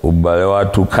Africa ubale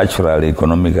wathu culturally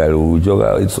economically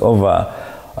ujoka it's over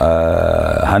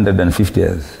 150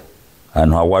 years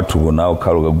anthu akwathu kunawo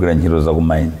khala ukagwira ntchito za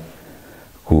kumaini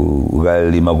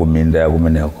ukalima kuminda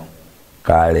yakumeneko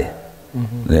kale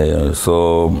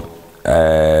so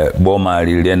boma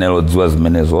lilienelo dziwa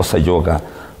zimenezo osachoka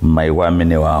m'maiko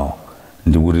amene wawo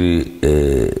ndikuti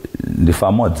ndife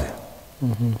amodzi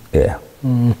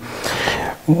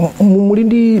muli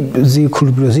ndi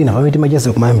zikhulupiriro zina pamene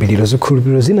timachaza kumayambiriro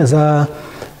zikhulupiriro zina za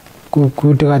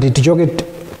kuti kati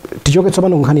tichoke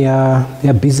tsopano nkhani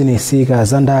ya business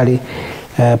kazandale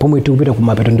pomwe tikupita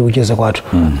kumapeto ndi kucheza kwathu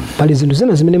pali zinthu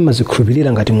zina zimene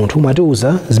mmazikhulupirira ngati munthu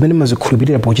umatiuza zimene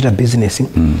mmazikhulupirira pochita business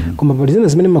koma pali zina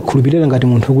zimene mmakhulupirira ngati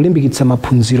munthu kulimbikitsa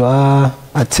maphunziro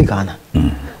atsikana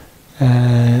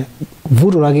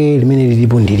vuto lake limene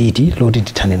lilipo ndiliti loti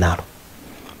tithane nalo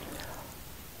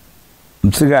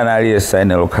mtsikana aliyense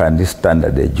ayenera kukhala ndi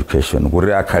standard education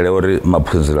kuti akhale oti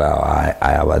maphunziro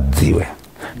ayawadziwe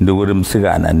ndikuti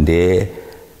mtsikana ndiye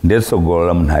tsogolo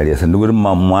la munthu aliyense ndikuti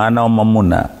mwana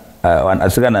wamamuna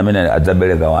atsikana amene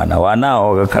adzabereka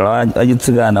wanawo akakhala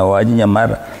achitsikana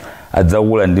wachinyamata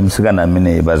adzakula ndi mtsikana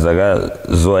amene pa zaka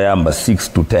zoyamba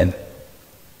 6 to 10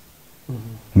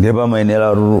 ndiye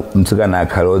pamayenera kuti mtsikana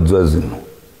akhale odziwa zinthu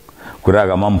kuti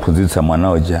akamamphunzitsa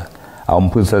mwana uja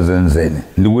amphunzitsa zenizeni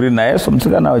ndikuti nayenso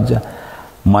mtsikana uja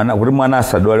kuti mwana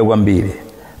asadwale kwambiri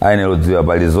ayenera kudziwa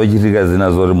pali zochitika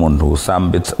zina zoti munthu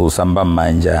usamba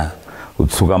m'manja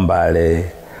utsuka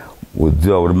mbale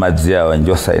udziwa kuti madzi awa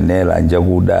njosayenera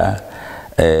njakuda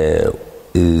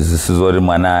zisizoti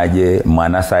mwana adye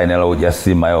mwana sayenera kudya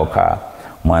sima yokha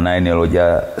mwana ayenera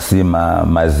kudya sima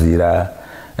mazira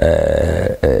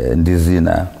ndi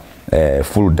zina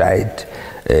full diet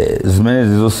zimene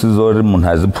zizo sizoti munthu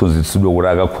aziphunzitsidwe kuti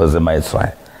akakhoze maitso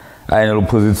aya ayenera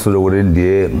kuphunzitsidwe kuti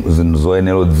ndiye zinthu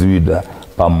zoyenera kudziwidwa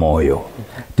pamoyo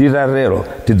titatero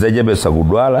tidzachepetsa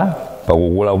kudwala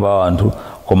pakukula kwa anthu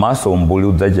komanso umbuli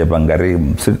udzachepa ngati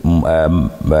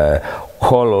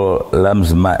kholo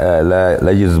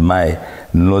la chizimayi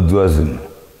nilodziwa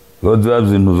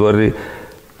zinthu zoti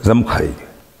zamkhalidwe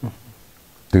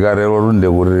tikarero runde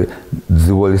kuti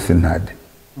dziko lisinadi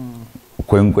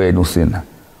kwenkweni usina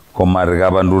koma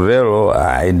tikapandulero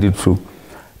ayi ndithu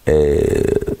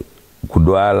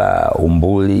kudwala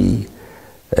umbuli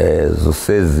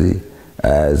zonsezi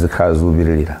zikhala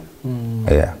zikupitirira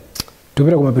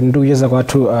tupita kumapiri kucheza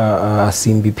kwathu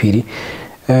Simbi Phiri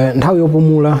nthawi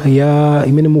yopumula ya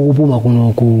imene mukupuma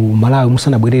kuno ku Malawi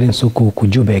musanabwererenso ku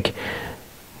Zodiak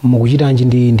mukuchitanji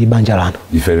ndi banja lanu?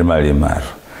 ife limalimaro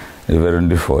ife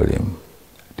ndifolimo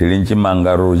tili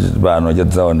mchimangaro pano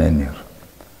chadzaonenero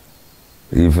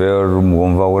ife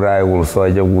mukumva kuti ayi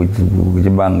kulusowa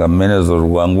chakuchimanga mmenezo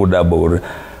rukangudaba kuti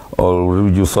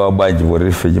uriusowa bwanji kuti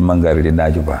ife chimangari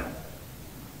linacho pano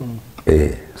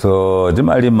so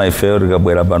timalima ifeyo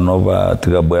tikabwera panopa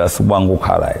tikabwera sikwangu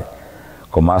khala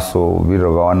komanso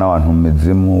viro kawana wanthu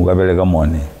midzimu ukapereka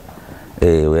moni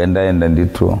uyendayenda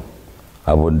ndithu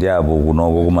apo ndi apo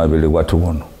kunoko kumapiri kwathu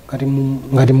kuno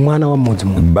ngati mwana wa mmodzi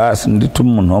basi ndithu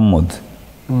munthu wamodzi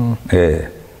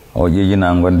oje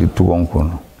chinangwa ndithu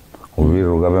konkuno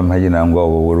uviro ukapempha chinangwa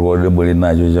uko kuti kodi bweli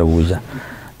nacho chakucha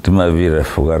timavira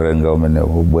fukarenga umene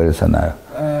kubweresa nayo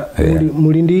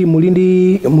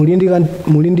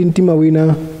mulindi mtima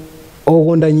wina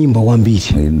okonda nyimbo kwambiri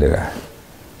indeka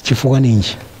chifukwa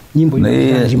ninji nyimbo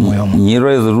moyomo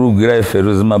nyiro izo rugwira ife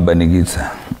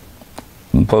zimabanikitsa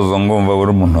mpozo ngomva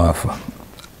kuti munthu afa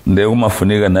ndiye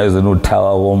kumafunika nayo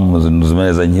zinuthawa komu zinthu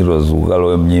zimene za nyiro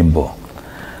zikukalowe mnyimbo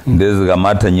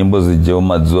ndezikamatha nyimbo zije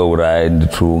umadziwa kuti ayi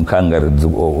ndithu nkhangari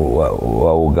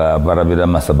wauka parapita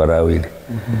masabata awiri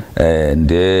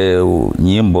ndiye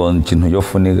nyimbo chinthu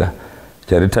chofunika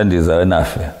charithandiza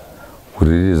wenafe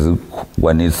kuti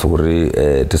tizikwanitsa kuti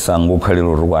tisangokhalira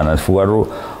utukwana chifukwa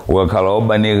ukakhala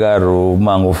obanika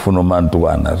umangofuna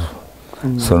umantukwana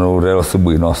sono urero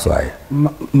sibwinonso ayi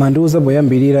mandiuza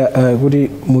poyambirira kuti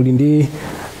muli ndi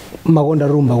makonda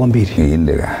rumba kwambiri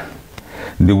indeka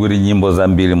ndikuti nyimbo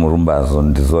zambiri murumbazo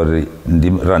ndizoti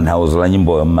ndi ranhauzo la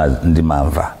nyimbo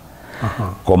ndimamva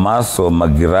komanso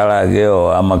magirala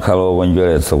akewo amakhala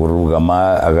okonjoletsa kuti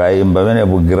akayimba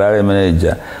menepo girala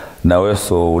imeneja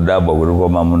nawenso udabwa kuti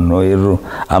koma munthu iru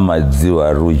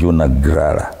amadziwa ruchuna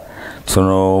girala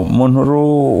tsono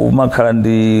munthu umakhala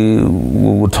ndi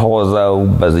kuthokoza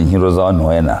kubaza ntchito za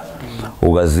wanthu ena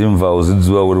ukazimva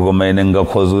uzidziwa kuti koma ine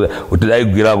ngakhoza kuti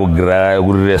dayigwirako girala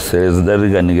kuti lesere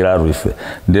zidatikanikiratu ife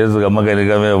ndiye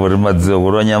zikamakanika menepo timadziwa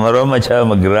kuti wanyamata wamachaya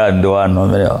magirala ndi wanthu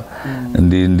amenewa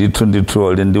ndithu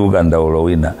oli ndi ukandaulo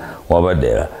wina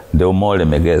wapadera ndi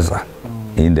umaolemekeza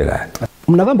indekani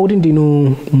munakamba kuti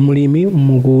ndinu mlimi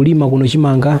mukulima kuno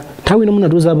chimanga nthawi ino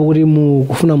munatiuzapo kuti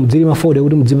mukufuna mudzilima fode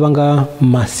kuti mudzipanga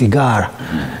masigara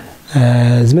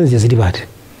zimene zili pati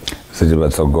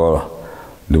zipatsogolo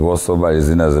ndiponso pali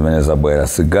zina zimene zabwera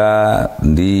sigara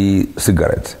ndi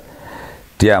cigarette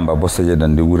tiyamba posachedwa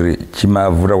ndikuti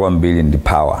chimavuta kwambiri ndi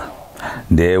power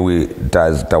ndiye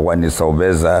takwanisa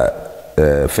kupeza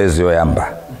fezi yoyamba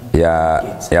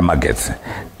ya magetsi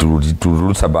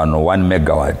tulutsa pano 1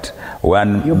 megawatt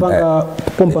yopanga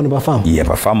pompano pafamu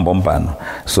pafamu pompano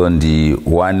so ndi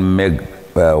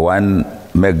 1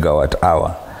 megawatt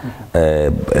hour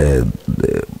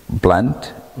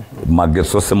plant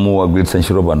magetsi ose muwagwiritsa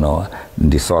ntchito panowa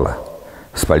ndi solar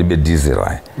sipalibe diesel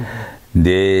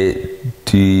ndi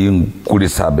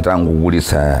tikulisabe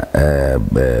tangukulitsa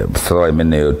solar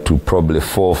imeneyo to probably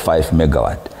 4 or 5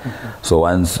 megawatt so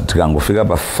once tikangofika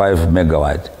pa 5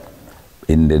 megawatt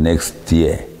in the next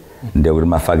year ndiye kuti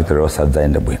mafactory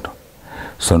osadzaenda bwino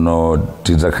sono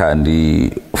tidzakhala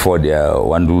ndi ford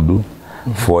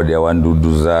ya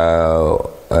wandudu za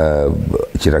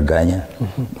chiraganya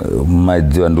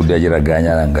madziwa ndudu ya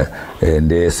chiraganya langa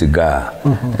ndi sigara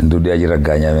ndudu ya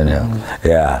chiraganya meneyo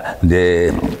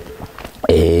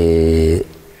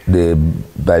ndi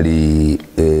bali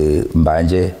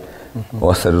mbanje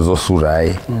osati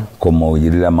zosurayi koma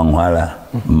uchitira mankhwala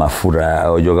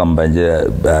mafuta ochoka mbanje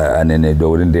anenedwa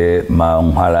kuti ndi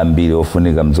mankhwala ambiri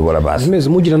ofunika mdziko lapansi zimene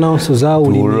zimuchita nawonso za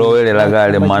ulimi ulowelera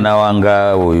kale mwana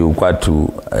wanga uyu kwathu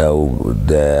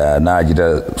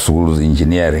anachita sukulu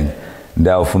engineering ndi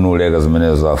afuna uleka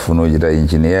zimenezo afuna uchita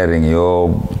engineering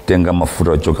yotenga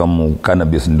mafuta ochoka mu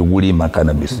cannabis ndi kulima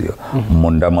cannabis yo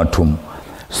munda mwathumu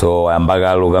so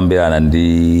ambakalo kambirana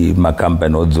ndi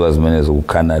makampani odziwa zimenezo ku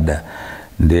Canada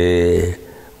ndi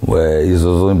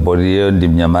izozo imporiyo ndi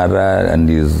mnyamara and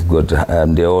is got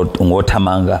ndi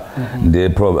ngothamanga ndi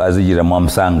azichira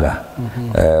mwamsanga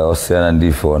osiyana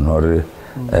ndife onori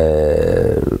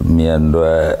miyendo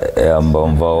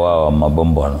yambomva wawa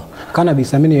mabombono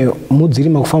cannabis amene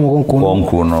mudzilima kufama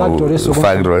konkuno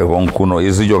factory konkuno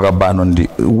izichoka bano ndi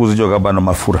kuzichoka bano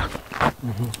mafura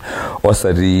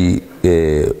osati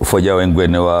foja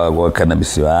wengwene wa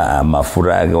cannabis wa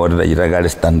mafura ake watachita kale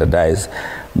standardize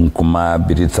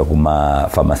nkumabiritsa kuma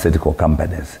pharmaceutical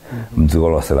companies mdziko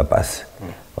lonse lapasi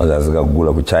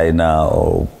wazazikagula ku China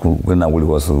kwina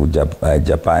kulikonse ku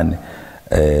Japan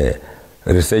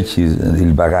research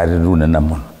ili bakari rune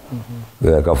namuno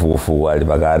kafukufuku ali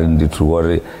bakari ndithu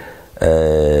kuti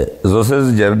zose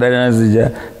zijaridana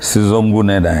zija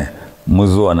sizongunena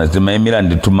muziona timayimira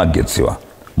ndithu magetsiwa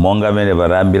monga mene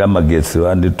parambira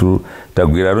magetsiwa ndithu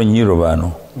tagwira runyiro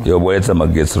pano yobweretsa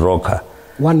magetsi roka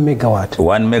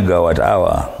 1 megawatt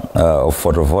hour of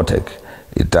photovoltaic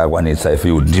itakwanitsa ife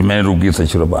ndimene rugitsa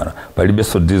chiro pano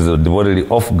palibenso diesel ndivorili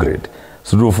off grid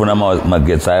sitifuna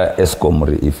magetsi a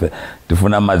Eskom ife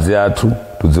tifuna madzi athu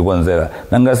tudzikonzera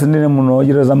nanga sindine muno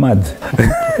ochita za madzi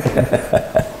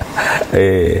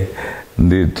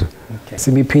ndithu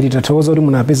Simbi Phiri tathokoza kuti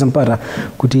munapeza mpata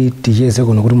kuti ticheze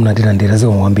kuno kuti munatilandira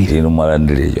zikomo kwambiri inu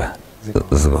mwalandiridwa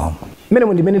zikomo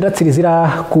ndimene tatsirizira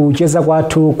kucheza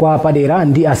kwathu kwa padera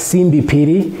ndi Simbi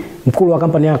Phiri mkulu wa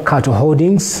kampani ya Cattle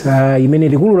Holdings imene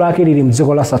likulu lake lili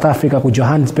mdziko la South Africa ku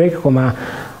Johannesburg koma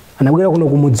anabwera kuno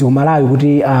kumudzi ku Malawi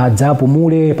kuti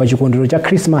adzapumule pa chikondwerero cha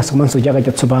Christmas komanso chaka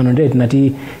chatsopano ndiye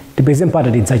tinati tipeze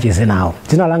mpata tidzacheze nawo.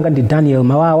 Dzina langa ndi Daniel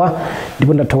Mawawa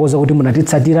ndipo ndathokoza kuti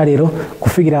munatitsatira lero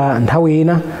kufikira nthawi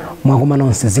ina mwakumana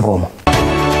nonse zikomo.